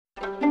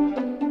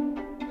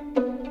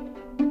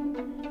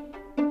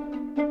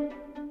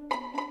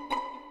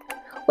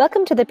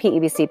Welcome to the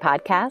PEBC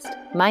podcast.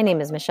 My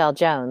name is Michelle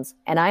Jones,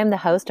 and I am the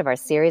host of our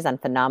series on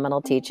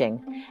phenomenal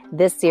teaching.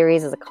 This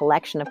series is a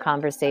collection of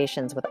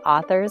conversations with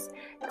authors,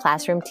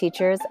 classroom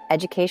teachers,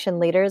 education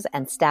leaders,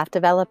 and staff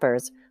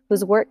developers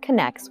whose work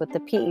connects with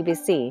the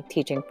PEBC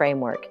teaching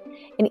framework.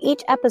 In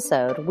each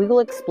episode, we will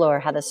explore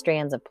how the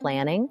strands of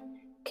planning,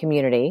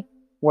 community,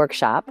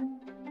 workshop,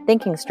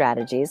 thinking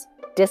strategies,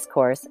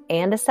 discourse,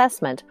 and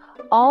assessment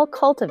all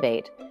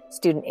cultivate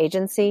student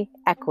agency,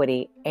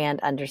 equity, and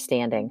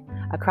understanding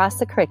across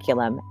the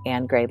curriculum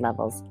and grade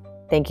levels.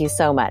 Thank you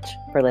so much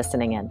for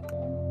listening in.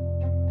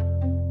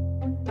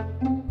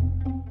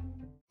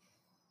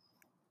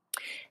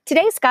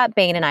 Today, Scott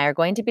Bain and I are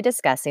going to be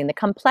discussing the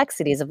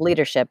complexities of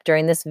leadership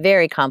during this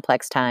very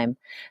complex time.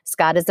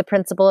 Scott is the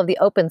principal of the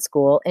Open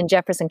School in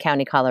Jefferson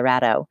County,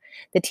 Colorado.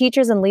 The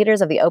teachers and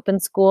leaders of the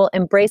Open School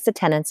embrace the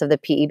tenets of the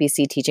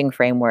PEBC teaching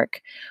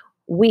framework.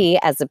 We,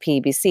 as the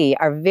PEBC,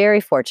 are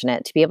very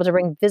fortunate to be able to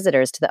bring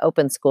visitors to the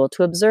Open School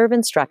to observe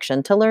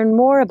instruction, to learn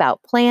more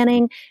about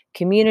planning,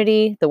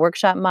 community, the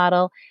workshop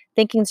model,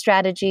 thinking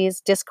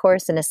strategies,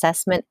 discourse, and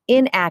assessment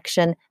in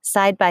action,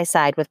 side by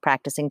side with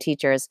practicing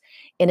teachers.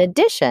 In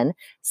addition,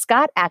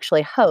 Scott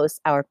actually hosts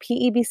our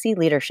PEBC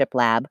Leadership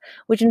Lab,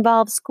 which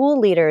involves school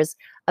leaders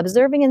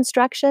observing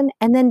instruction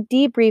and then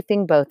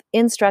debriefing both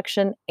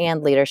instruction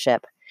and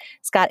leadership.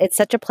 Scott, it's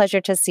such a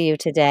pleasure to see you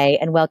today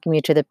and welcome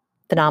you to the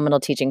Phenomenal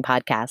Teaching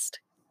Podcast.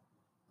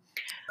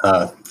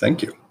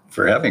 Thank you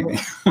for having me.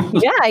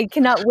 Yeah, I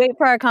cannot wait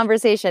for our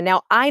conversation.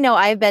 Now, I know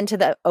I've been to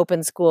the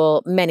Open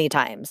School many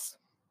times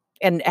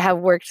and have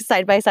worked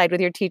side by side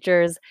with your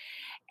teachers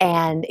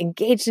and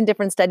engaged in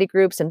different study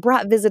groups and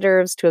brought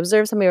visitors to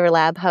observe some of your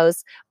lab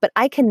hosts, but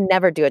I can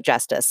never do it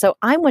justice. So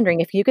I'm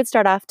wondering if you could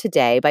start off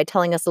today by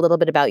telling us a little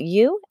bit about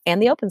you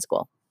and the Open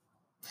School.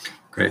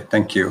 Great,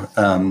 thank you.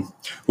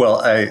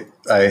 Well, I'm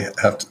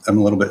a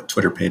little bit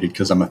Twitter-pated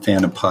because I'm a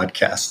fan of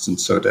podcasts, and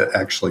so to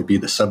actually be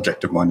the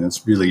subject of one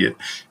is really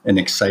an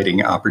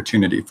exciting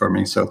opportunity for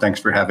me. So thanks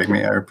for having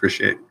me. I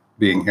appreciate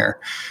being here.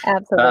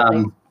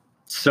 Absolutely.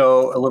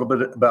 So a little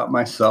bit about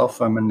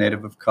myself. I'm a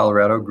native of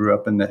Colorado, grew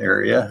up in the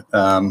area,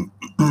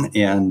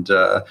 and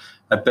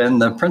I've been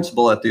the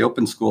principal at the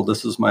Open School.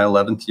 This is my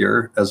 11th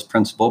year as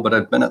principal, but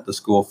I've been at the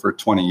school for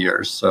 20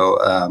 years. So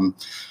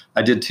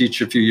I did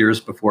teach a few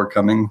years before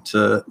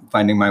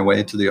finding my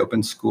way to the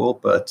Open School,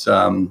 but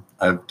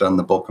I've done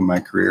the bulk of my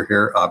career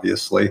here,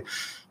 obviously,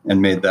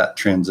 and made that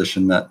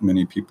transition that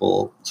many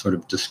people sort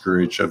of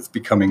discourage of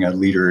becoming a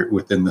leader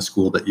within the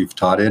school that you've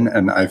taught in.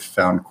 And I've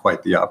found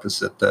quite the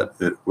opposite, that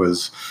it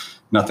was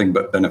nothing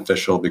but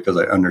beneficial because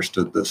I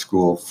understood the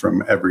school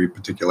from every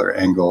particular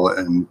angle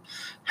and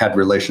had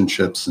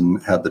relationships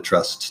and had the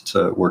trust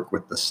to work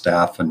with the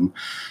staff. And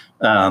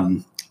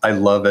I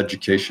love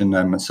education.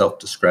 I'm a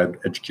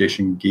self-described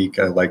education geek.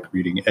 I like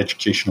reading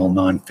educational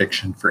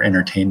nonfiction for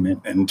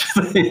entertainment and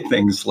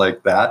things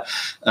like that.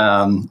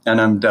 And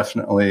I'm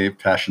definitely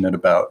passionate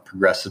about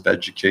progressive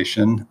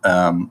education.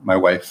 My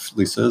wife,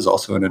 Lisa, is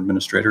also an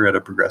administrator at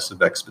a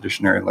progressive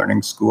expeditionary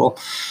learning school.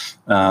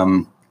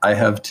 I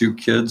have two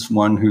kids,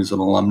 one who's an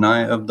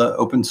alumni of the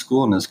Open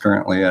School and is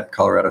currently at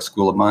Colorado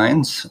School of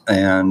Mines.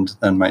 And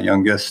then my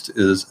youngest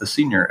is a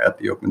senior at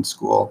the Open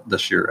School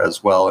this year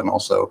as well, and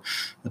also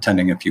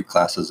attending a few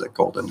classes at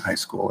Golden High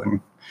School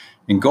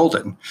in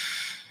Golden.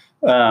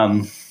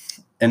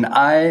 And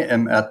I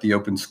am at the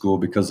Open School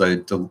because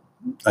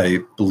I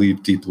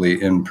believe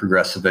deeply in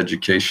progressive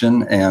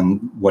education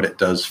and what it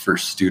does for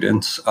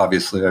students.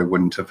 Obviously, I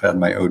wouldn't have had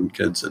my own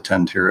kids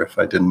attend here if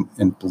I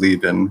didn't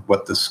believe in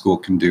what this school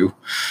can do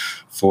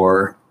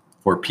for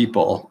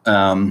people.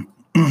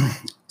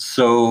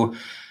 So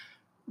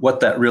what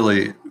that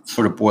really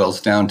sort of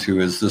boils down to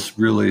is this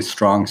really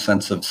strong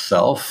sense of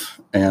self,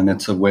 and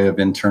it's a way of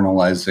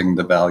internalizing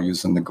the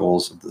values and the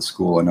goals of the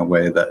school in a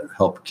way that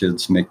help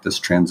kids make this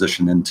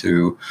transition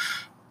into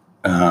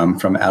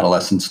from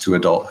adolescence to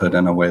adulthood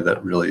in a way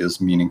that really is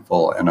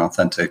meaningful and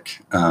authentic,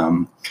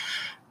 and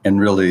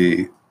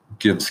really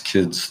gives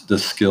kids the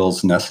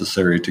skills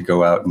necessary to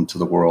go out into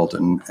the world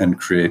and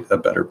create a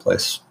better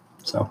place.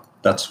 So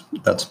that's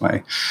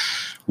why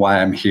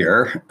I'm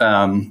here.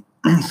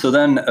 So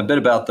then a bit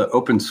about the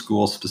Open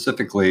School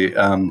specifically.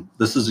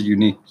 This is a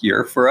unique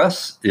year for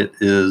us. It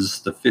is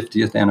the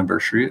 50th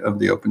anniversary of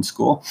the Open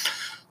School.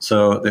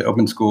 So the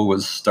Open School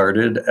was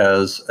started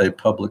as a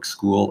public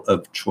school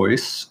of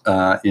choice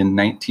in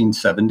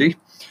 1970.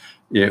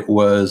 It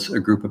was a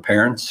group of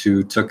parents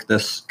who took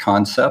this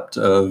concept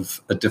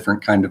of a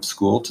different kind of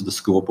school to the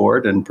school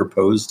board and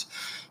proposed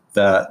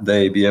that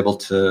they be able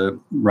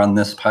to run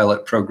this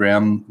pilot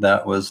program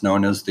that was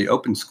known as the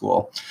Open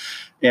School.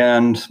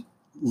 And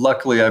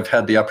luckily, I've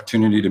had the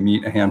opportunity to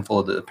meet a handful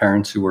of the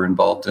parents who were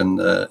involved in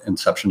the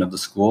inception of the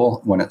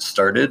school when it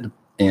started,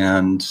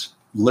 and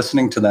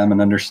listening to them and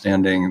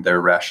understanding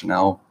their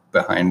rationale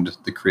behind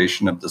the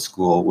creation of the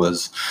school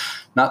was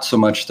not so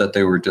much that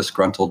they were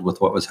disgruntled with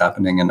what was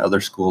happening in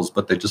other schools,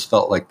 but they just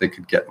felt like they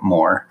could get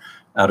more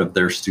out of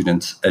their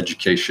students'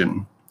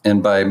 education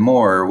And by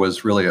more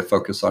was really a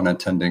focus on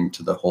attending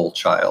to the whole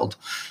child.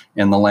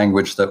 And the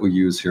language that we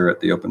use here at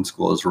the Open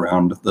School is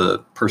around the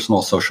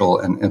personal, social,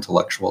 and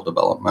intellectual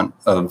development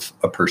of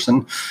a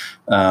person.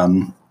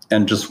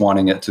 And just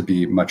wanting it to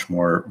be much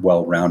more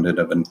well-rounded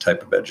of a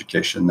type of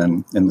education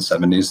than in the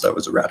 70s. That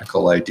was a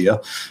radical idea.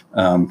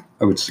 I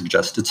would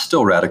suggest it's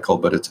still radical,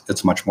 but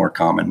it's much more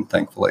common,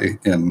 thankfully,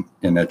 in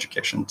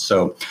education.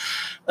 So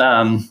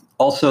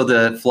also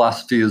the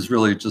philosophy is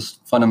really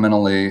just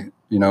fundamentally,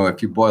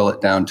 if you boil it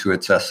down to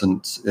its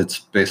essence, it's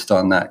based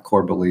on that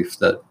core belief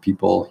that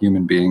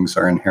human beings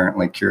are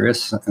inherently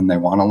curious and they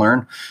want to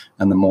learn.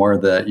 And the more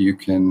that you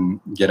can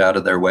get out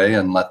of their way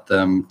and let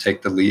them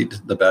take the lead,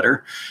 the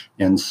better.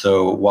 And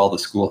so while the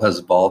school has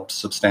evolved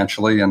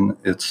substantially in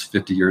its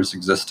 50 years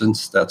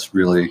existence, that's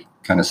really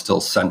kind of still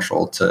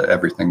central to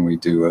everything we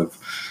do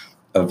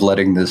of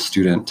letting the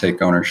student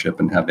take ownership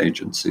and have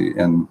agency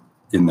in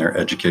their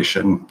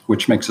education,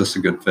 which makes us a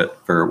good fit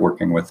for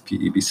working with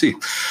PEBC.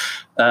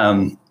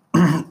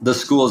 The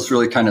school is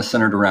really kind of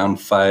centered around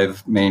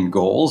 5 main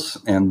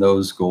goals, and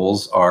those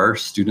goals are: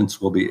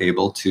 students will be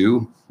able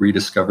to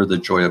rediscover the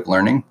joy of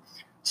learning,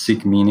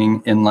 seek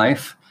meaning in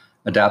life,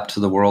 adapt to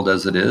the world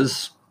as it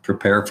is,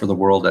 prepare for the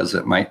world as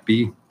it might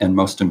be, and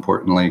most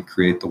importantly,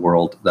 create the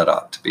world that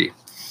ought to be.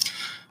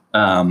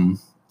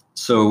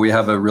 So we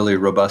have a really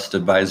robust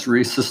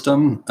advisory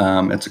system.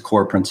 It's a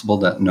core principle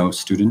that no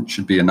student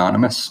should be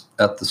anonymous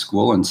at the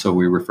school. And so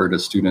we refer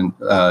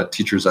to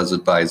teachers as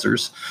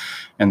advisors.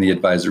 And the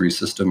advisory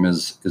system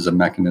is a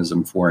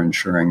mechanism for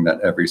ensuring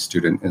that every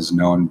student is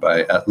known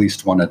by at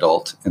least one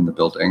adult in the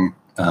building.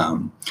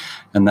 And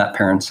that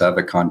parents have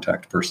a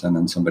contact person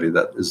and somebody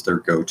that is their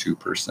go-to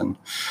person.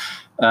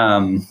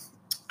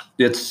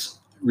 It's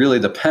really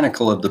the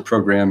pinnacle of the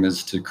program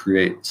is to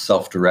create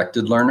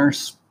self-directed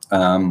learners.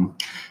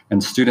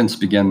 And students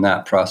begin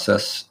that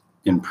process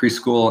in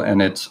preschool,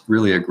 and it's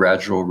really a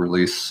gradual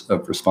release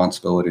of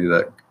responsibility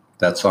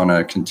that's on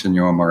a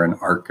continuum or an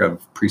arc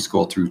of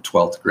preschool through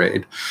 12th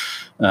grade.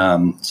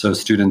 So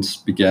students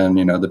begin,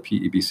 the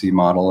PEBC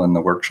model and the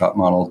workshop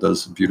model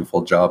does a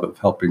beautiful job of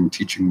helping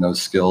teaching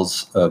those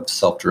skills of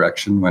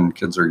self-direction when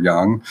kids are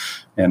young,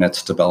 and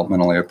it's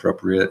developmentally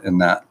appropriate in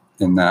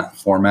that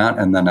format.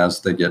 And then as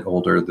they get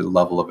older, the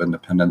level of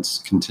independence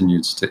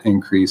continues to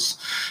increase,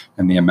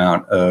 and the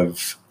amount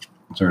of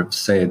sort of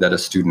say that a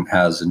student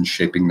has in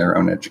shaping their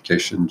own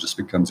education just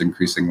becomes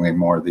increasingly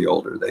more the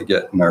older they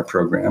get in our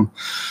program.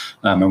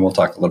 And we'll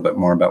talk a little bit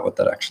more about what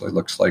that actually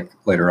looks like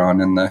later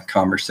on in the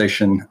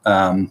conversation.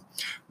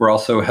 We're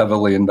also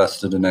heavily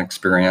invested in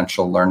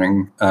experiential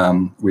learning.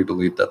 We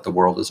believe that the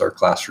world is our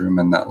classroom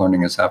and that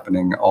learning is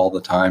happening all the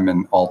time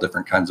in all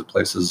different kinds of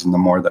places. And the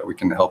more that we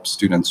can help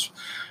students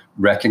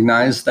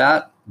recognize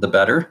that, the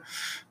better.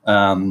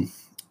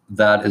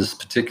 That is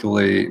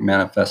particularly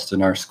manifest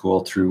in our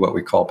school through what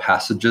we call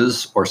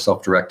passages or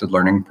self-directed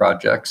learning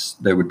projects.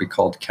 They would be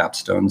called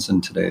capstones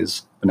in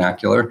today's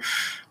vernacular.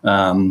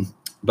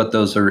 But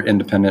those are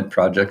independent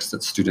projects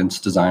that students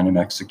design and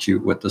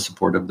execute with the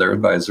support of their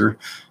advisor.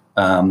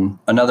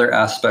 Another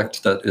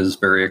aspect that is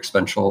very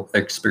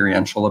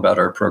experiential about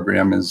our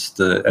program is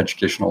the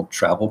educational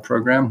travel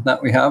program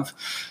that we have.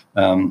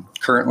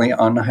 Currently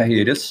on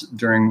hiatus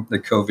during the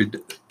COVID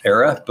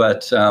era,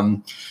 but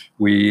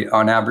we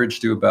on average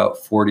do about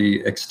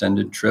 40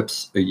 extended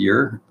trips a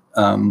year,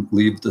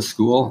 leave the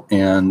school,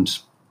 and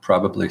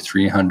probably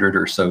 300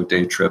 or so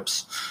day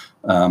trips.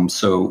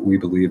 So we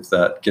believe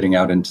that getting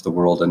out into the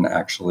world and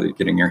actually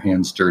getting your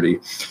hands dirty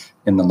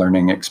in the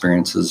learning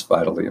experience is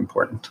vitally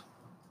important.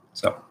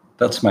 So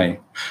that's my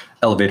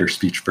elevator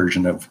speech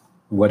version of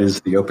what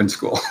is the Open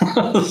School.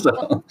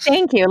 So.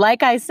 Thank you.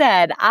 Like I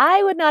said,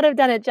 I would not have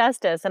done it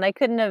justice, and I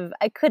could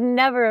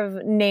never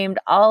have named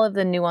all of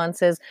the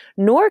nuances,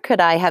 nor could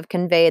I have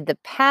conveyed the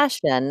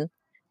passion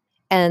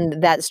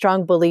and that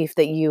strong belief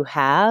that you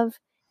have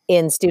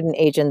in student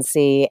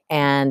agency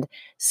and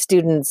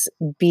students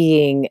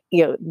being,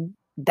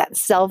 that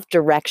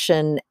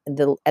self-direction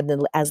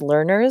as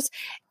learners,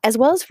 as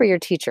well as for your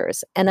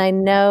teachers. And I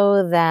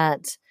know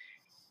that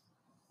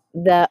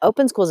the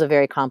Open School is a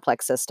very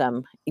complex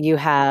system. You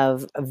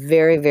have a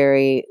very,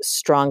 very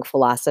strong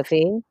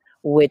philosophy,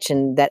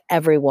 that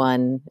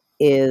everyone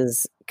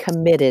is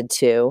committed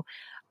to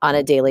on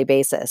a daily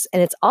basis.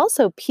 And it's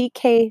also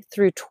PK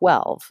through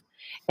 12.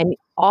 And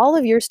all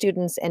of your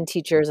students and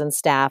teachers and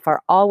staff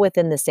are all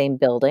within the same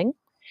building.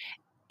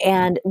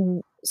 And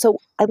so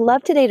I'd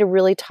love today to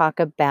really talk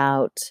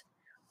about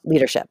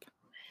leadership.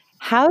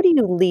 How do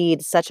you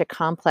lead such a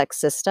complex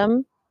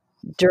system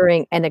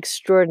during an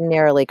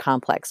extraordinarily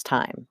complex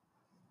time?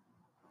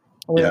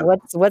 Yeah.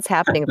 What's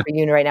happening for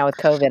you right now with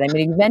COVID? I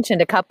mean, you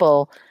mentioned a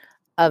couple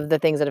of the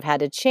things that have had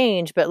to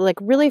change, but like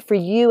really for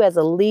you as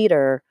a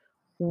leader,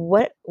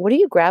 what are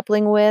you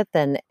grappling with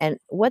and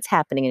what's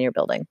happening in your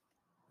building?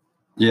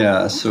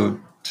 Yeah, so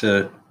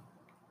to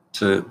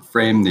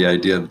frame the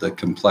idea of the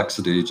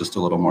complexity just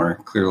a little more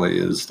clearly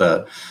is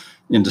that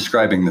in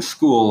describing the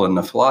school and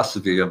the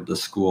philosophy of the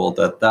school,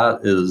 that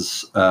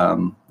is,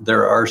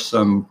 there are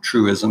some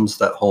truisms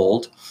that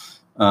hold,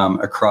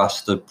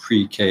 across the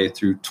pre-K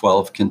through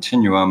 12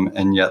 continuum,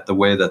 and yet the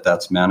way that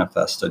that's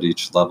manifest at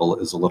each level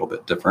is a little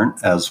bit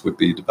different, as would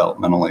be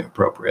developmentally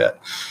appropriate.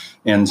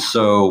 And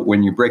so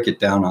when you break it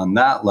down on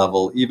that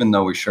level, even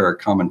though we share a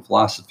common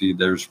philosophy,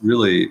 there's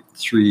really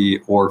 3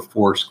 or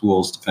 4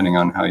 schools, depending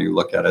on how you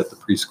look at it. The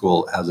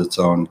preschool has its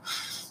own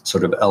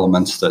sort of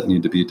elements that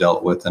need to be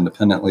dealt with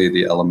independently.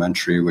 The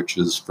elementary, which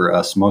is for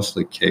us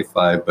mostly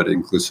K-5, but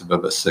inclusive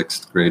of a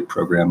 6th grade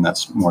program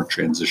that's more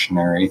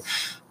transitionary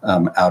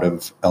out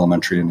of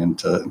elementary and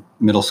into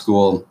middle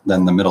school.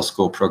 Then the middle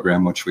school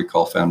program, which we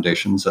call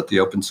Foundations at the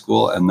Open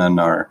School, and then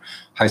our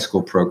high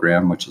school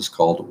program, which is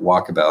called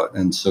Walkabout.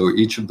 And so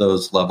each of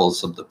those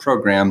levels of the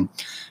program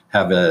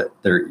have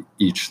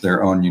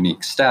their own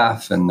unique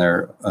staff and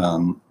their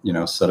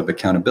set of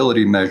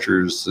accountability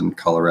measures. In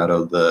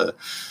Colorado, the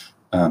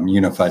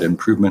Unified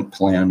Improvement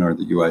Plan, or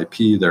the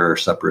UIP, there are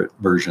separate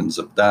versions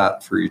of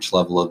that for each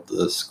level of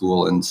the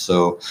school. And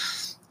so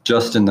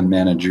just in the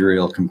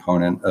managerial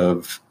component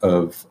of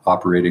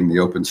operating the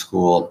open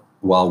school,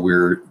 while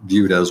we're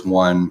viewed as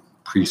one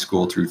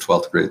preschool through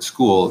 12th grade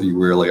school, you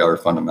really are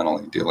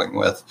fundamentally dealing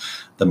with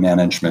the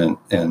management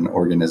and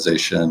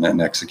organization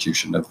and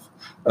execution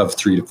of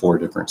 3 to 4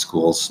 different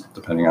schools,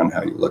 depending on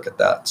how you look at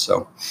that.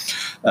 So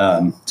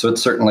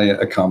it's certainly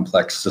a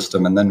complex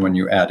system. And then when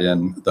you add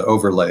in the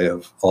overlay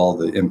of all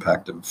the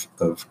impact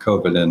of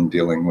COVID and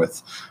dealing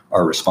with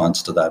our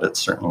response to that, it's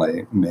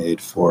certainly made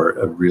for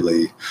a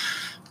really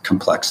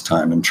complex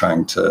time in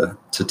trying to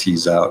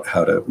tease out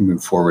how to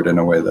move forward in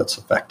a way that's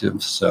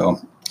effective.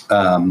 So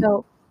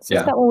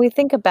yeah. Scott, when we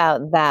think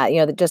about that,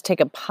 just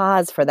take a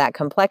pause for that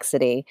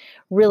complexity.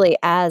 Really,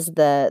 as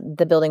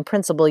the building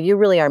principal, you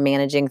really are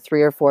managing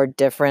 3 or 4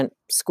 different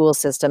school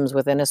systems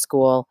within a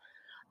school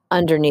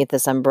underneath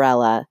this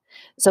umbrella.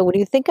 So when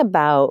you think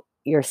about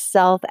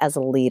yourself as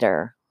a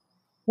leader,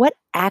 what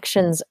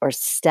actions or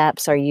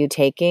steps are you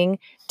taking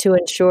to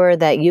ensure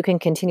that you can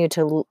continue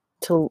to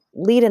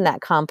lead in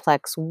that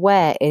complex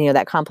way,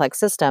 that complex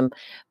system,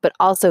 but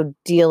also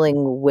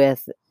dealing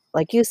with,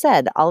 like you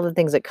said, all of the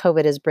things that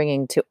COVID is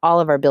bringing to all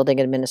of our building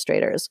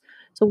administrators?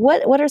 So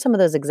what are some of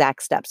those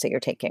exact steps that you're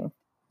taking?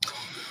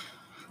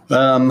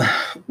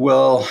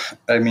 Well,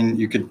 I mean,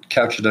 you could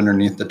couch it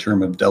underneath the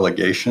term of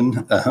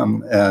delegation.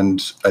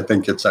 And I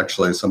think it's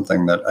actually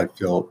something that I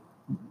feel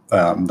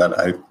that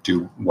I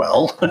do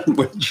well,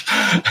 which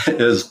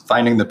is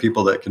finding the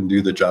people that can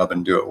do the job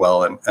and do it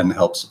well and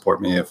help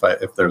support me if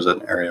there's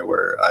an area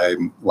where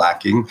I'm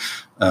lacking.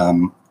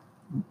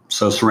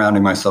 So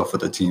surrounding myself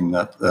with a team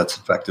that's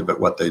effective at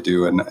what they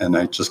do. And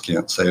I just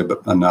can't say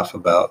enough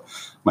about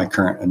my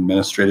current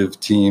administrative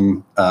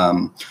team.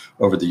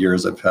 Over the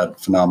years, I've had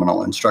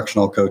phenomenal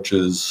instructional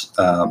coaches.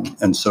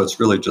 And so it's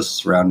really just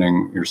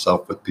surrounding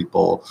yourself with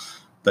people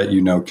that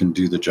can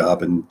do the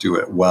job and do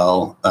it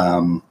well.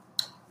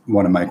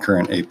 One of my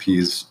current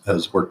APs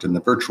has worked in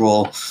the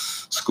virtual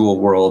school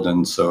world.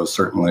 And so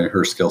certainly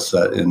her skill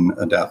set in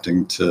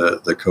adapting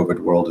to the COVID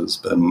world has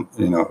been,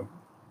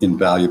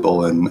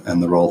 invaluable,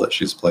 and the role that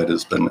she's played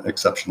has been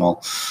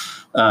exceptional.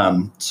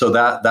 So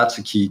that's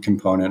a key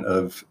component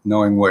of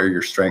knowing where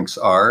your strengths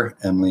are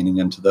and leaning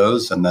into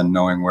those, and then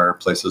knowing where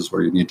places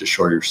where you need to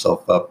shore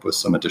yourself up with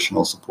some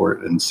additional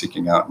support and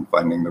seeking out and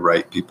finding the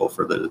right people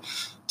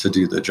to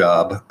do the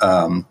job.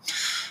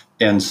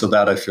 And so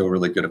that I feel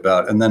really good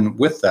about. And then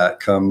with that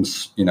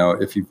comes,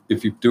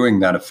 if you're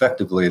doing that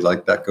effectively,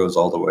 like that goes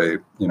all the way,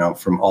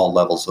 from all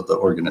levels of the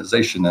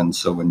organization. And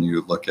so when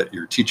you look at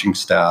your teaching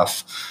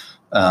staff,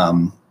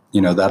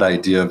 that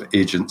idea of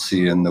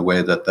agency and the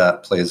way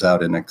that plays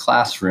out in a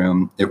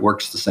classroom, it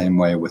works the same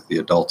way with the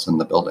adults in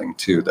the building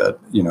too. That,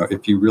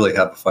 if you really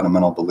have a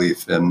fundamental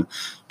belief in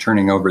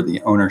turning over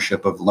the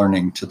ownership of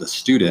learning to the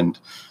student,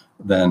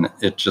 then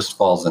it just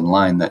falls in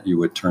line that you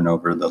would turn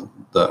over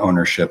the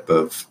ownership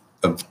of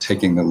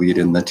taking the lead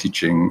in the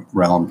teaching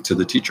realm to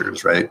the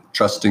teachers, right?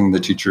 Trusting the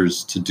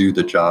teachers to do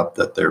the job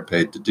that they're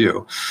paid to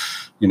do,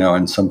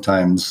 and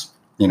sometimes,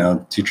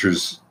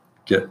 teachers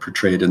get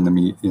portrayed in the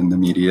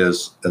media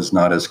as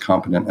not as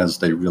competent as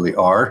they really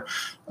are,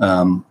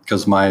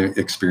 because my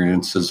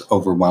experience is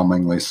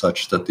overwhelmingly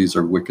such that these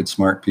are wicked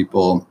smart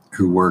people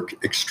who work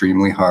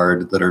extremely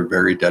hard, that are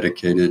very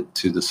dedicated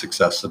to the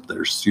success of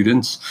their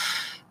students,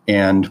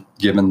 and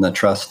given the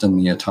trust and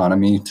the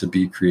autonomy to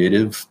be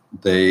creative,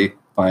 they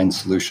find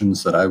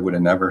solutions that I would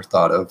have never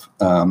thought of.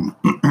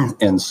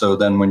 And so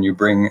then when you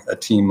bring a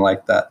team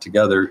like that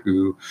together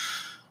who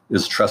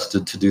is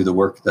trusted to do the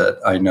work that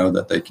I know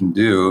that they can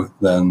do,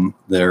 then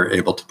they're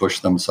able to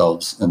push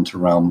themselves into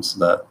realms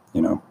that,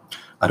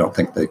 I don't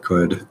think they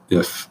could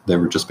if they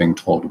were just being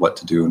told what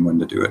to do and when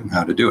to do it and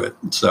how to do it.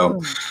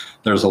 So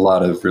there's a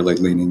lot of really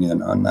leaning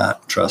in on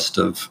that trust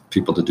of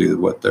people to do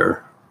what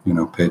they're,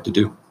 paid to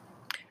do.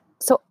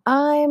 So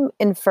I'm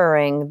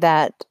inferring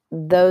that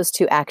those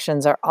 2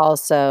 actions are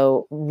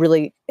also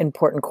really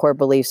important core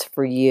beliefs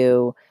for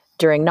you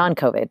during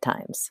non-COVID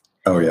times.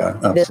 Oh yeah,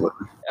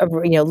 absolutely.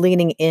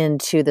 Leaning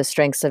into the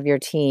strengths of your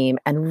team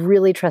and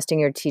really trusting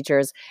your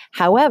teachers.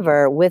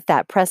 However, with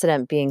that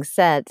precedent being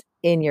set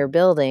in your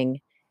building,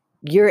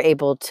 you're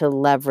able to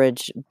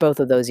leverage both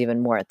of those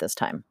even more at this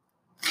time.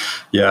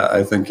 Yeah,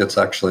 I think it's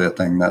actually a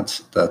thing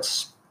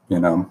that's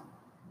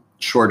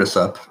shored us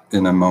up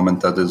in a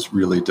moment that is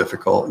really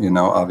difficult.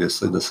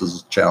 Obviously this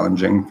is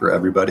challenging for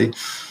everybody.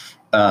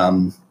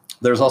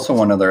 There's also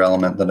one other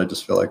element that I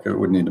just feel like I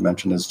would need to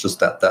mention is just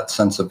that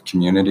sense of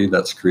community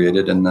that's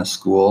created in this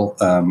school.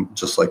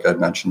 Just like I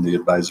mentioned, the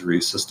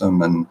advisory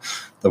system and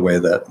the way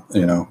that,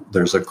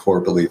 there's a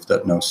core belief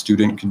that no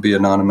student can be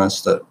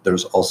anonymous, that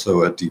there's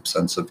also a deep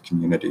sense of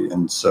community.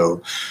 And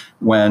so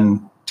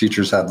when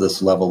teachers have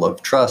this level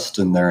of trust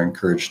and they're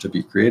encouraged to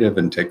be creative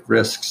and take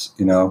risks,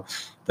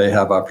 they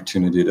have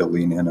opportunity to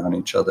lean in on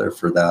each other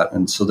for that.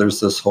 And so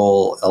there's this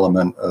whole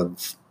element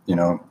of,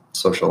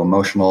 social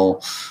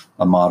emotional,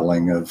 a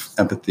modeling of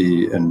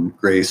empathy and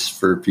grace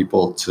for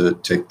people to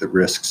take the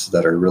risks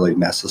that are really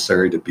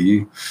necessary to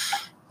be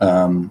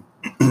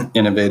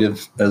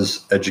innovative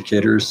as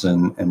educators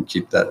and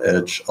keep that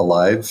edge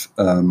alive.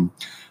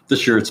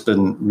 This year, it's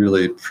been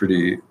really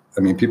pretty.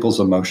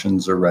 People's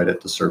emotions are right at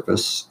the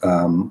surface.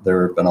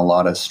 There have been a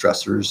lot of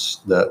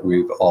stressors that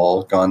we've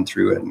all gone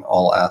through in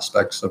all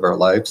aspects of our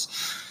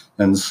lives.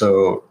 And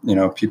so,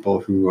 people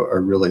who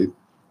are really,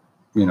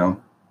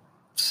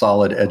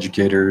 solid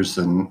educators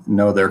and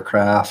know their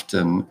craft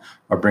and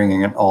are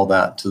bringing all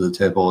that to the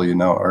table,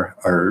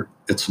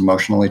 it's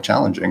emotionally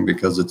challenging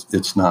because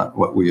it's not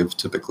what we have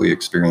typically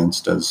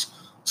experienced as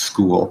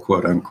school,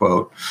 quote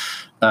unquote.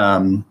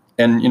 And,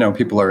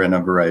 people are in a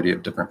variety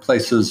of different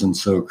places. And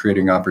so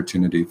creating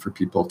opportunity for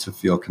people to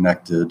feel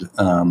connected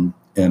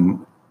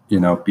and,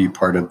 be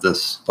part of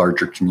this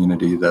larger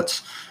community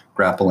that's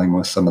grappling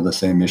with some of the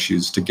same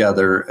issues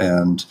together.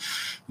 And,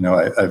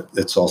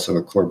 it's also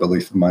a core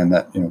belief of mine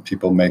that,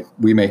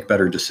 we make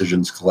better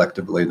decisions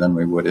collectively than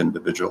we would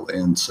individually.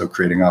 And so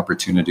creating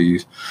opportunity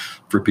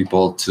for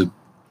people to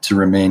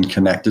remain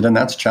connected. And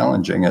that's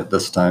challenging at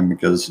this time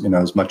because,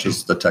 as much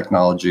as the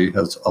technology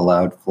has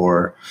allowed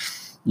for,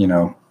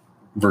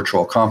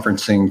 virtual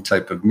conferencing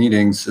type of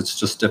meetings, it's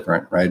just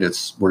different, right?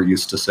 We're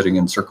used to sitting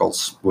in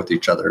circles with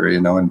each other,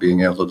 and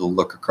being able to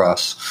look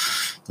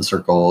across the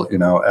circle,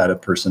 at a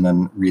person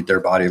and read their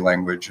body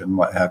language and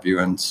what have you.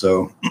 And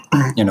so,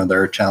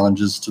 there are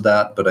challenges to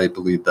that, but I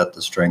believe that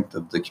the strength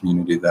of the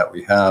community that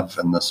we have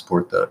and the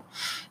support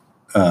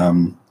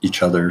that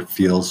each other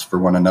feels for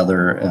one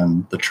another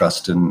and the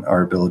trust in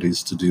our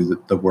abilities to do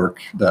the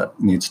work that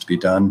needs to be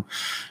done,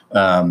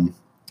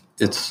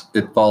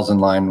 it falls in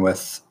line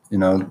with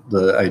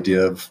the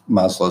idea of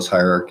Maslow's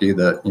hierarchy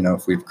that,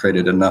 if we've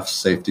created enough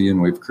safety and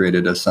we've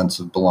created a sense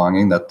of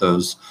belonging, that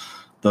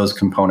those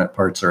component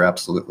parts are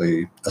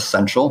absolutely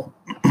essential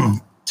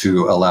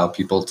to allow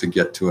people to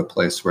get to a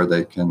place where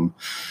they can,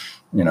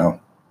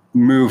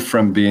 move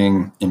from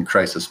being in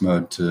crisis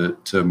mode to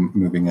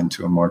moving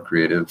into a more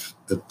creative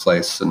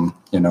place. And,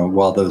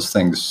 while those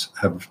things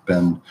have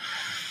been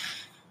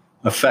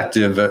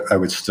effective, I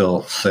would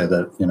still say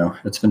that,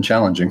 it's been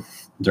challenging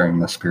during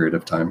this period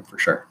of time for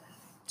sure.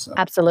 So.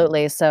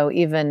 Absolutely. So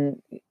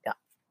even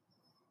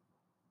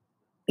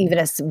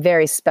a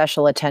very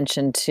special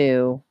attention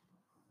to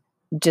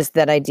just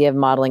that idea of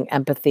modeling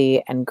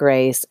empathy and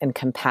grace and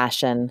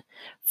compassion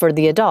for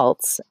the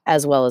adults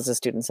as well as the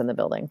students in the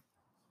building.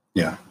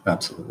 Yeah,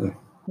 absolutely.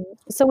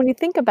 So when you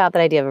think about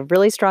that idea of a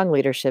really strong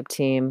leadership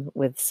team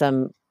with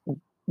some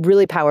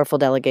really powerful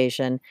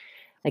delegation,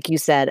 like you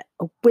said,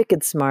 a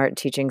wicked smart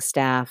teaching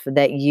staff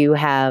that you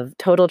have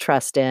total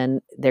trust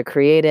in, they're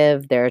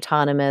creative, they're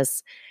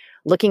autonomous,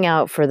 looking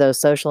out for those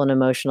social and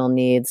emotional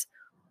needs.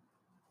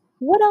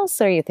 What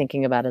else are you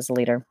thinking about as a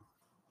leader?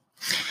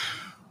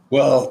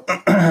 Well,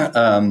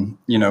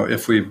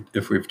 if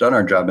we've done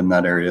our job in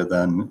that area,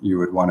 then you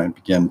would want to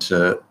begin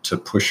to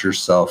push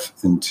yourself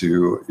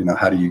into,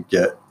 how do you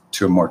get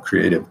to a more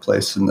creative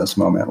place in this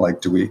moment?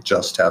 Like, do we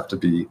just have to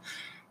be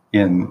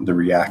in the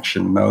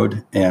reaction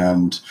mode?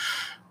 And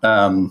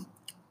reading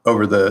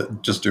over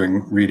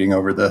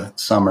the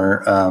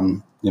summer,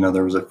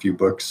 there was a few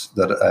books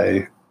that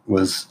I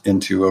was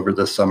into over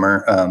the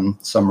summer,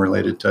 some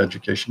related to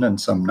education and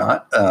some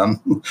not.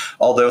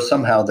 Although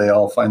somehow they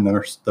all find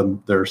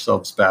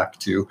themselves back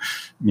to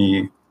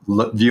me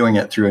viewing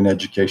it through an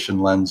education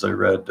lens. I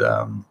read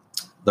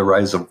The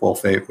Rise of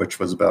Wolf Ape, which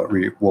was about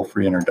wolf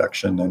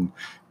reintroduction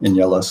in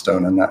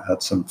Yellowstone, and that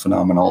had some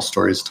phenomenal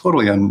stories,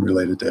 totally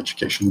unrelated to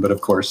education. But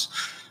of course,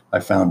 I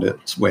found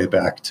its way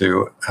back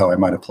to how I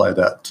might apply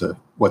that to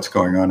what's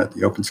going on at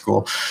the open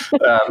school.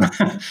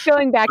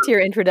 Going back to your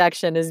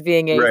introduction as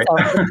being a right.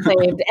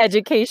 self-proclaimed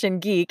education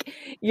geek,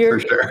 you're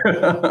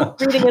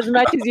reading as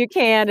much as you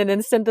can and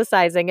then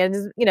synthesizing.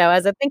 And,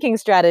 as a thinking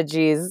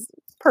strategies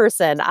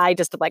person, I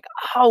just am like,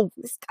 oh,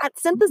 Scott,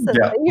 synthesis.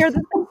 Yeah. I hear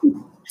this.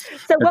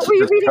 So what were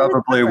you reading?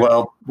 Probably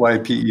why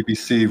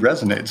PEBC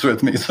resonates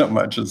with me so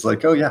much. It's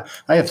like, oh yeah,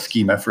 I have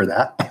schema for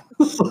that.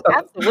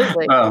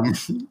 Absolutely.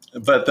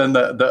 But then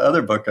the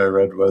other book I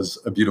read was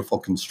A Beautiful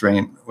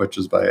Constraint, which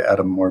is by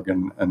Adam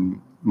Morgan and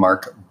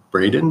Mark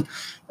Braden.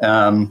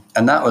 And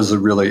that was a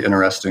really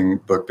interesting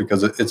book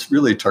because it's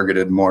really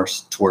targeted more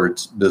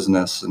towards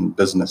business and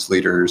business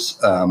leaders,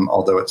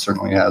 although it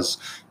certainly has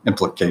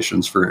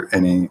implications for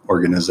any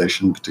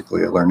organization,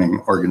 particularly a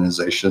learning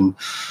organization.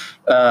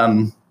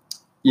 And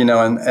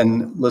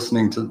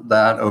listening to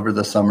that over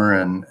the summer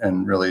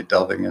and really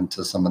delving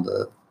into some of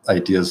the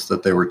ideas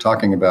that they were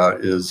talking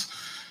about is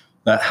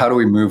that how do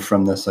we move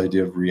from this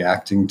idea of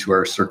reacting to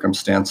our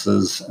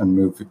circumstances and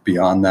move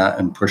beyond that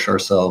and push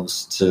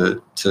ourselves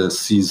to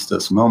seize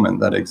this moment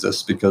that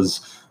exists, because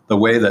the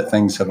way that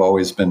things have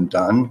always been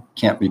done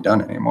can't be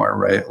done anymore,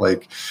 right?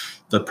 Like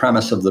the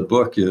premise of the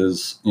book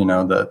is,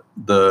 that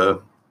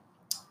the,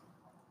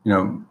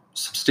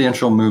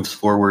 substantial moves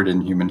forward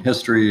in human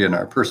history and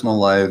our personal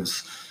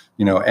lives,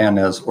 and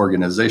as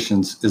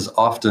organizations is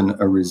often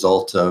a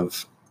result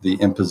of the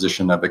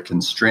imposition of a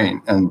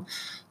constraint. And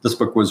this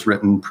book was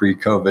written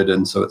pre-COVID,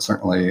 and so it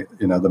certainly,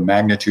 the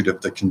magnitude of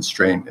the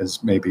constraint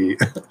is maybe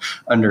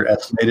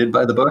underestimated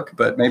by the book,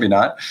 but maybe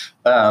not.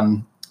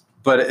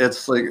 But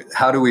it's like,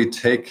 how do we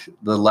take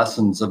the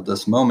lessons of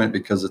this moment,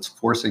 because it's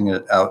forcing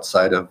it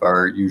outside of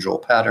our usual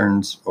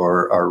patterns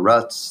or our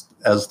ruts,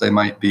 as they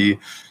might be,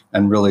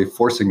 and really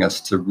forcing us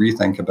to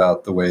rethink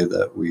about the way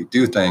that we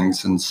do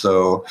things. And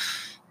so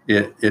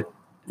it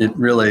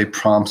really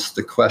prompts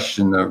the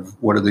question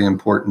of what are the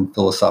important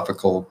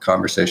philosophical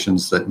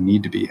conversations that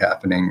need to be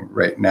happening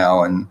right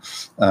now. And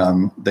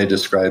they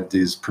describe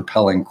these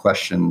propelling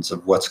questions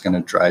of what's going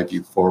to drive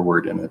you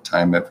forward in a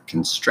time of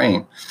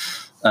constraint.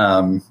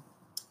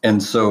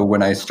 And so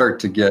when I start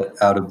to get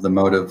out of the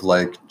mode of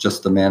like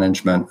just the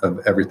management of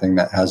everything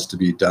that has to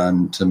be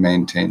done to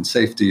maintain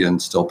safety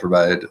and still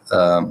provide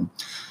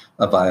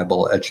a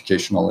viable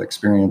educational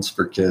experience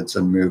for kids,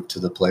 and move to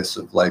the place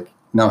of like,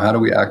 no, how do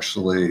we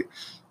actually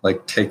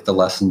like take the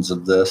lessons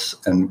of this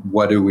and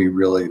what do we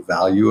really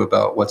value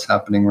about what's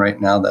happening right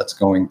now that's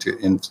going to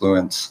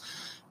influence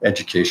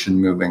education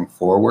moving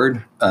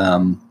forward?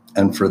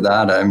 And for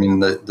that, I mean,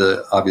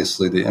 the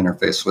obviously the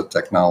interface with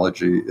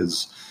technology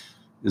is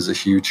a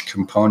huge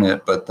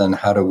component, but then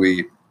how do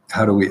we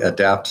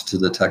adapt to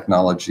the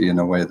technology in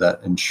a way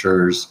that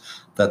ensures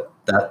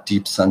that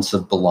deep sense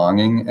of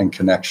belonging and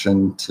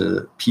connection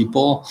to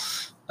people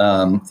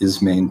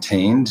is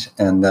maintained,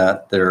 and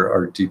that there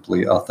are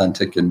deeply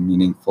authentic and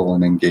meaningful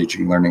and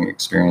engaging learning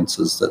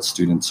experiences that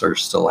students are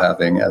still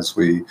having as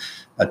we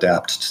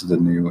adapt to the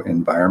new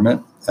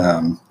environment.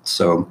 And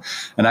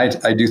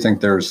I do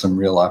think there is some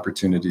real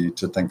opportunity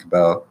to think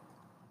about,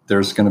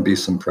 there's going to be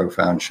some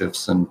profound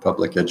shifts in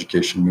public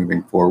education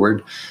moving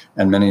forward.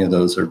 And many of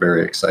those are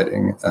very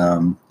exciting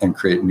and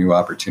create new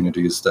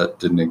opportunities that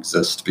didn't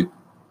exist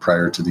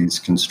prior to these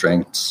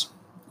constraints,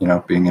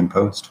 being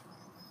imposed.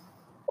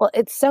 Well,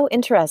 it's so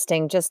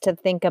interesting just to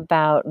think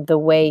about the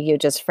way you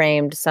just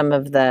framed some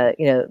of the,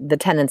 the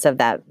tenets of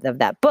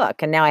that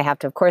book. And now I have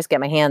to, of course, get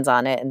my hands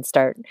on it and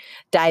start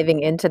diving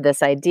into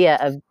this idea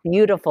of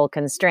beautiful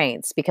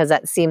constraints, because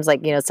that seems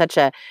like, such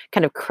a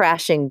kind of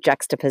crashing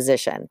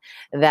juxtaposition,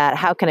 that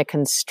how can a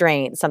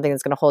constraint, something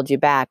that's going to hold you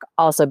back,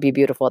 also be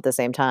beautiful at the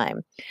same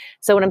time?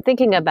 So when I'm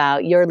thinking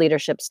about your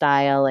leadership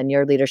style and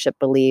your leadership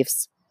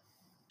beliefs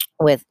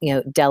with,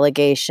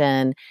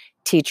 delegation,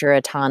 teacher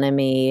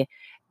autonomy,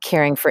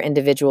 caring for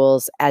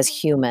individuals as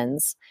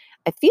humans,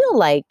 I feel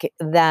like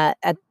that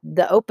at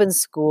the open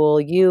school,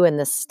 you and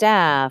the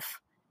staff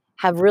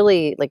have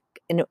really, like,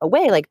 in a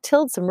way, like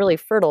tilled some really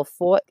fertile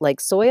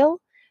soil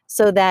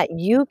so that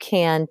you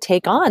can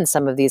take on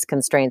some of these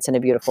constraints in a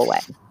beautiful way.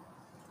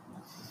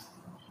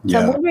 So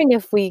I'm Yeah. wondering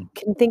if we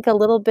can think a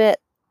little bit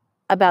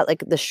about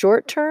like the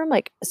short term,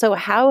 like, so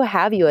how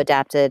have you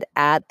adapted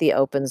at the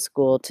open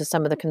school to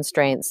some of the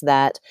constraints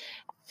that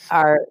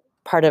are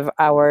part of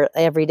our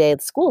everyday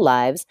school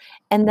lives?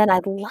 And then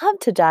I'd love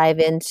to dive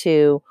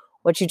into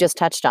what you just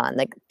touched on.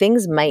 Like,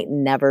 things might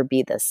never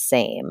be the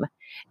same.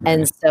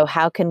 And Right. so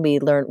how can we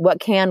learn, what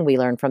can we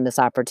learn from this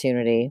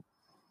opportunity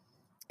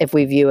if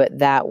we view it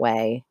that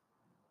way,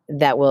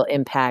 that will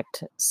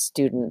impact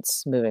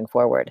students moving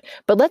forward?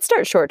 But let's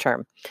start short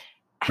term.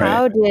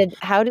 Right.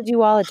 How did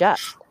you all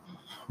adjust?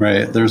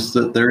 Right. There is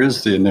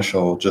the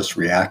initial just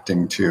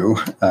reacting to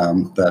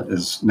that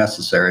is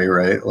necessary,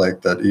 right?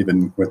 Like that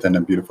even within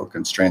a beautiful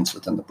constraints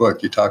within the book,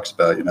 he talks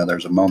about,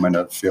 there's a moment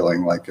of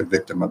feeling like a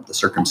victim of the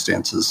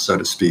circumstances, so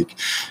to speak,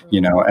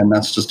 and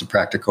that's just a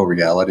practical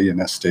reality in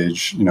a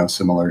stage,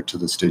 similar to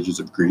the stages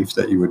of grief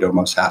that you would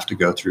almost have to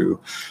go through.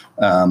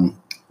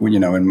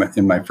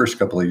 In my first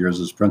couple of years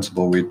as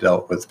principal, we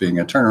dealt with being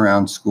a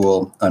turnaround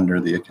school under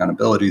the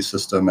accountability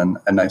system.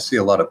 And I see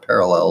a lot of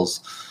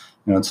parallels.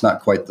 It's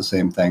not quite the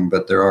same thing,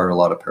 but there are a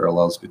lot of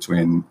parallels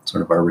between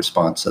sort of our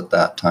response at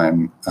that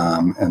time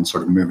and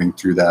sort of moving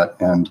through that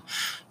and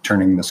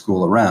turning the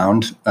school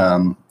around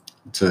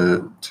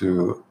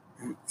to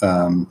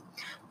a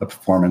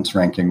performance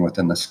ranking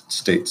within the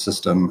state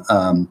system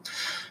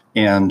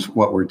and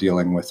what we're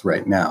dealing with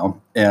right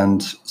now.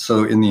 And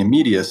so in the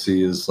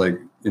immediacy is like,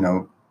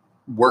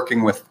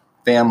 working with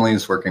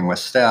families, working with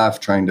staff,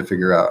 trying to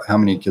figure out how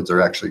many kids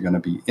are actually going to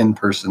be in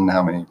person,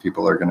 how many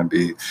people are going to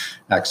be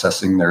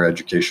accessing their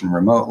education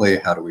remotely,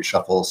 how do we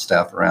shuffle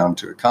staff around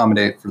to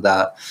accommodate for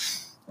that.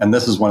 And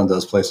this is one of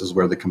those places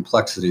where the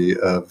complexity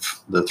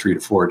of the 3 to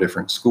 4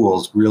 different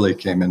schools really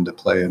came into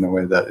play in a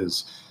way that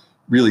is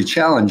really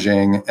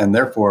challenging. And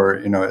therefore,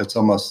 it's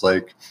almost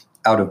like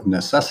out of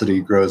necessity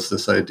grows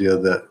this idea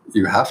that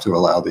you have to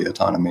allow the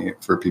autonomy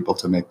for people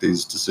to make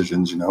these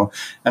decisions,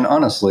 And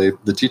honestly,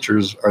 the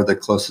teachers are the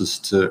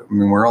closest to,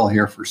 we're all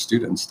here for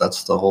students.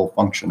 That's the whole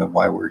function of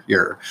why we're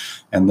here.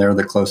 And they're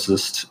the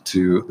closest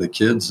to the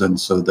kids. And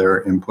so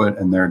their input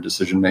and their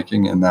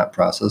decision-making in that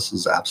process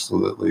is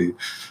absolutely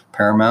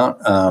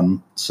paramount.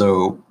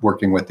 So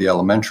working with the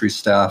elementary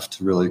staff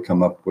to really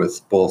come up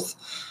with both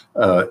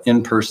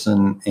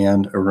in-person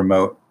and a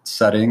remote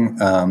setting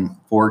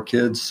for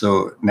kids.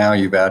 So now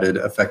you've added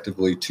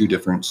effectively 2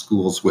 different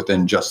schools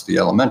within just the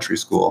elementary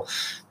school,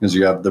 because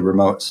you have the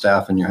remote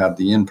staff and you have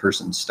the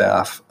in-person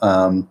staff.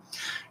 And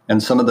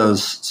some of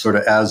those sort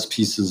of, as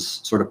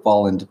pieces sort of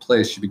fall into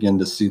place, you begin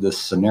to see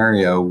this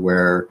scenario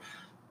where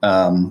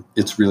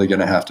it's really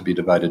going to have to be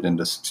divided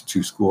into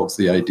 2 schools.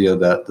 The idea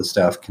that the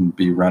staff can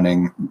be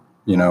running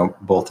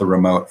both a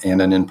remote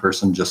and an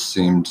in-person just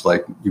seemed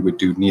like you would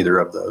do neither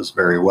of those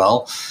very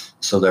well.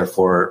 So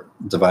therefore,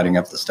 dividing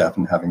up the staff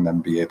and having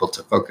them be able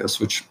to focus,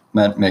 which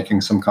meant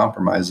making some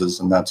compromises.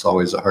 And that's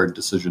always a hard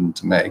decision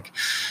to make.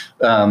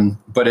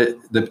 But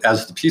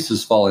as the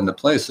pieces fall into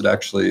place, it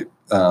actually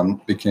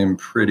became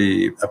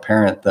pretty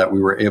apparent that we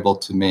were able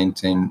to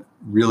maintain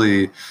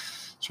really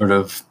sort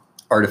of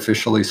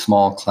artificially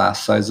small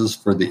class sizes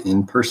for the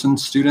in-person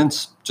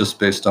students, just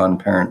based on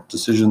parent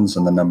decisions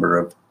and the number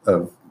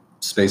of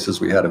spaces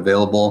we had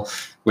available,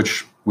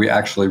 which we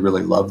actually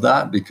really love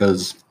that,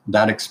 because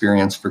that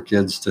experience for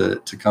kids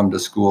to come to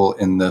school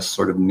in this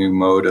sort of new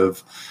mode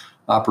of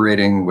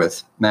operating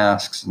with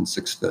masks and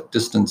 6-foot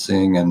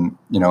distancing and,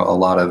 a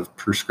lot of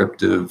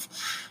prescriptive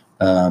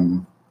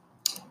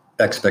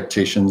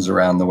expectations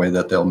around the way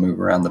that they'll move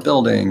around the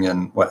building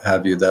and what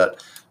have you,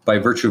 that by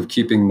virtue of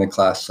keeping the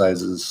class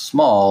sizes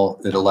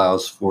small, it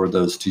allows for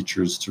those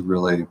teachers to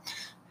really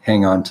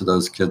hang on to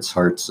those kids'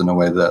 hearts in a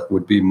way that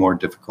would be more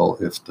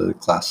difficult if the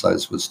class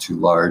size was too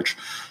large.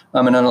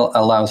 And it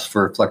allows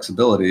for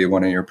flexibility.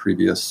 One of your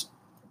previous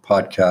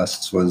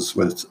podcasts was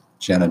with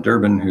Jana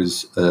Durbin,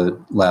 who's a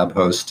lab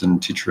host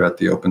and teacher at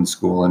the Open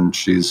School, and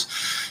she's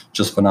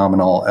just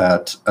phenomenal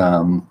at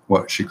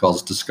what she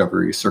calls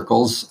discovery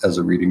circles as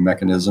a reading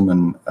mechanism.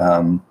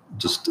 And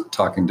just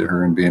talking to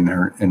her and being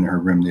in her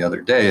room the other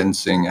day and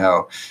seeing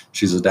how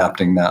she's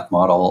adapting that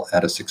model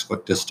at a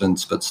 6-foot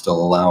distance, but still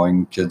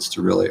allowing kids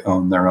to really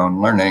own their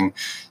own learning,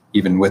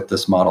 even with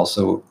this model.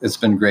 So it's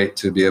been great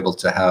to be able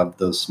to have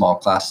those small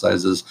class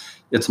sizes.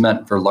 It's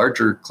meant for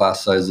larger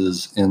class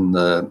sizes in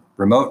the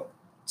remote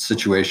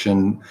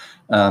situation.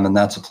 And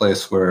that's a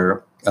place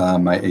where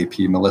my AP,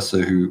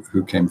 Melissa,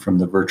 who came from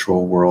the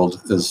virtual world,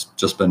 has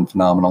just been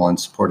phenomenal in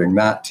supporting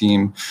that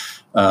team.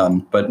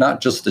 But not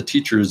just the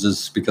teachers,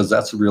 is because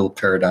that's a real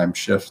paradigm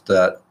shift,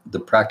 that the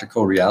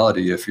practical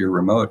reality, if you're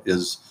remote,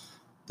 is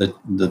that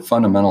the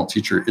fundamental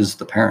teacher is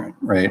the parent,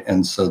 right?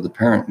 And so the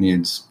parent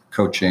needs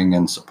coaching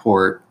and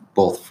support,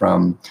 both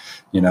from,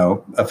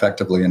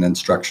 effectively an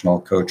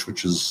instructional coach,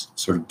 which is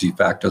sort of de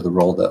facto the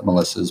role that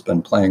Melissa has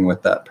been playing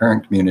with that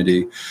parent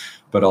community,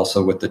 but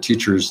also with the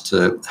teachers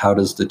to how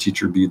does the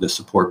teacher be the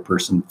support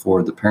person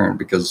for the parent,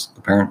 because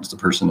the parent is the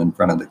person in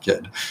front of the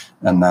kid.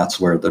 And that's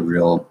where the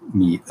real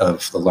meat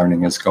of the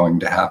learning is going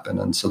to happen.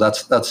 And so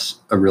that's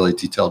a really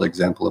detailed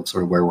example of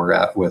sort of where we're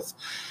at with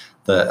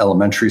the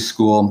elementary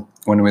school.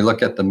 When we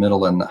look at the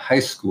middle and the high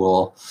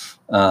school,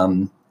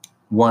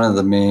 one of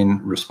the main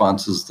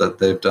responses that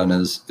they've done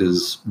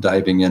is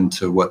diving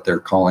into what they're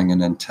calling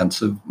an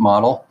intensive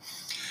model.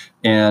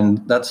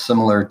 And that's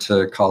similar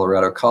to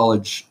Colorado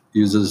College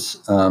uses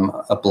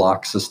a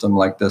block system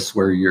like this,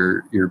 where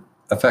you're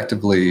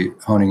effectively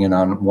honing in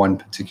on one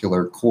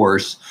particular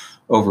course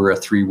over a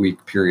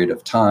 3-week period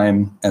of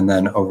time. And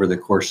then over the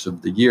course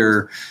of the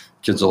year,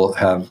 kids will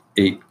have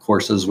 8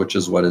 courses, which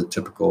is what a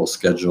typical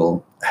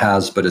schedule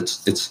has, but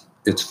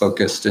it's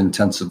focused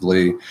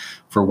intensively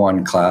for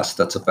one class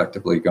that's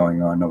effectively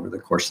going on over the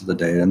course of the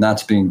day. And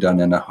that's being done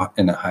in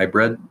a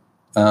hybrid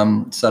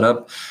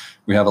setup.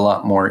 We have a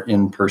lot more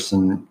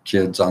in-person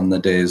kids on the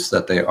days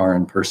that they are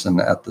in person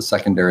at the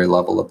secondary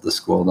level of the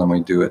school than we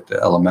do at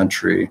the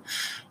elementary.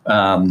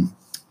 But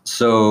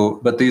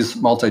these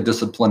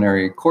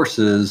multidisciplinary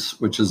courses,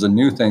 which is a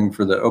new thing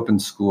for the Open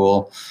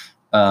School,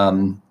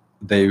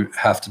 they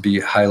have to be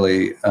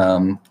highly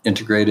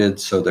integrated.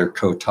 So they're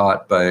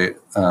co-taught by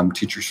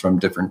teachers from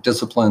different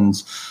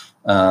disciplines,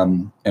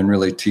 and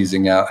really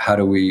teasing out how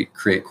do we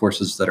create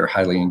courses that are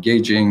highly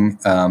engaging,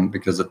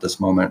 because at this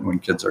moment when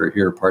kids are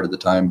here part of the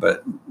time,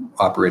 but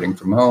operating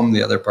from home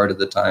the other part of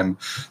the time,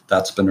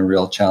 that's been a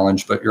real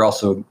challenge. But you're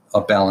also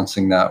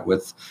balancing that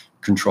with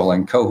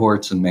controlling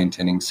cohorts and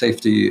maintaining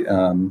safety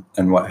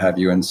and what have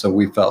you. And so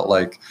we felt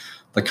like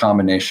the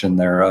combination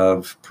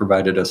thereof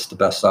provided us the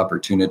best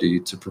opportunity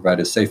to provide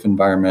a safe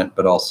environment,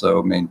 but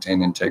also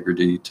maintain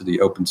integrity to the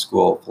open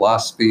school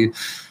philosophy,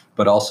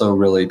 but also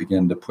really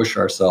begin to push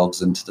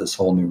ourselves into this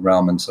whole new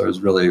realm. And so it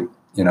was really,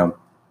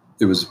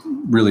 it was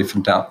really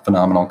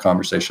phenomenal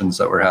conversations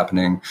that were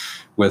happening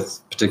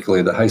with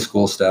particularly the high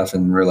school staff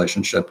in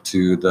relationship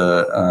to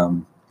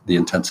the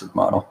intensive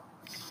model.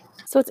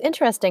 So what's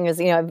interesting is,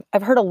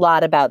 I've heard a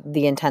lot about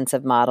the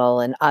intensive model,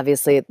 and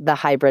obviously the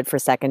hybrid for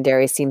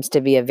secondary seems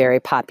to be a very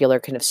popular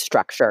kind of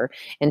structure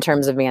in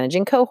terms of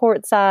managing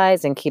cohort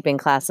size and keeping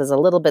classes a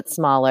little bit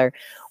smaller.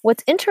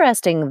 What's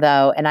interesting,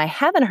 though, and I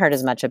haven't heard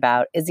as much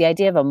about, is the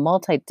idea of a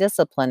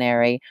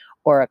multidisciplinary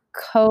or a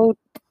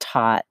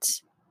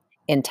co-taught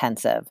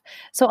intensive.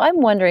 So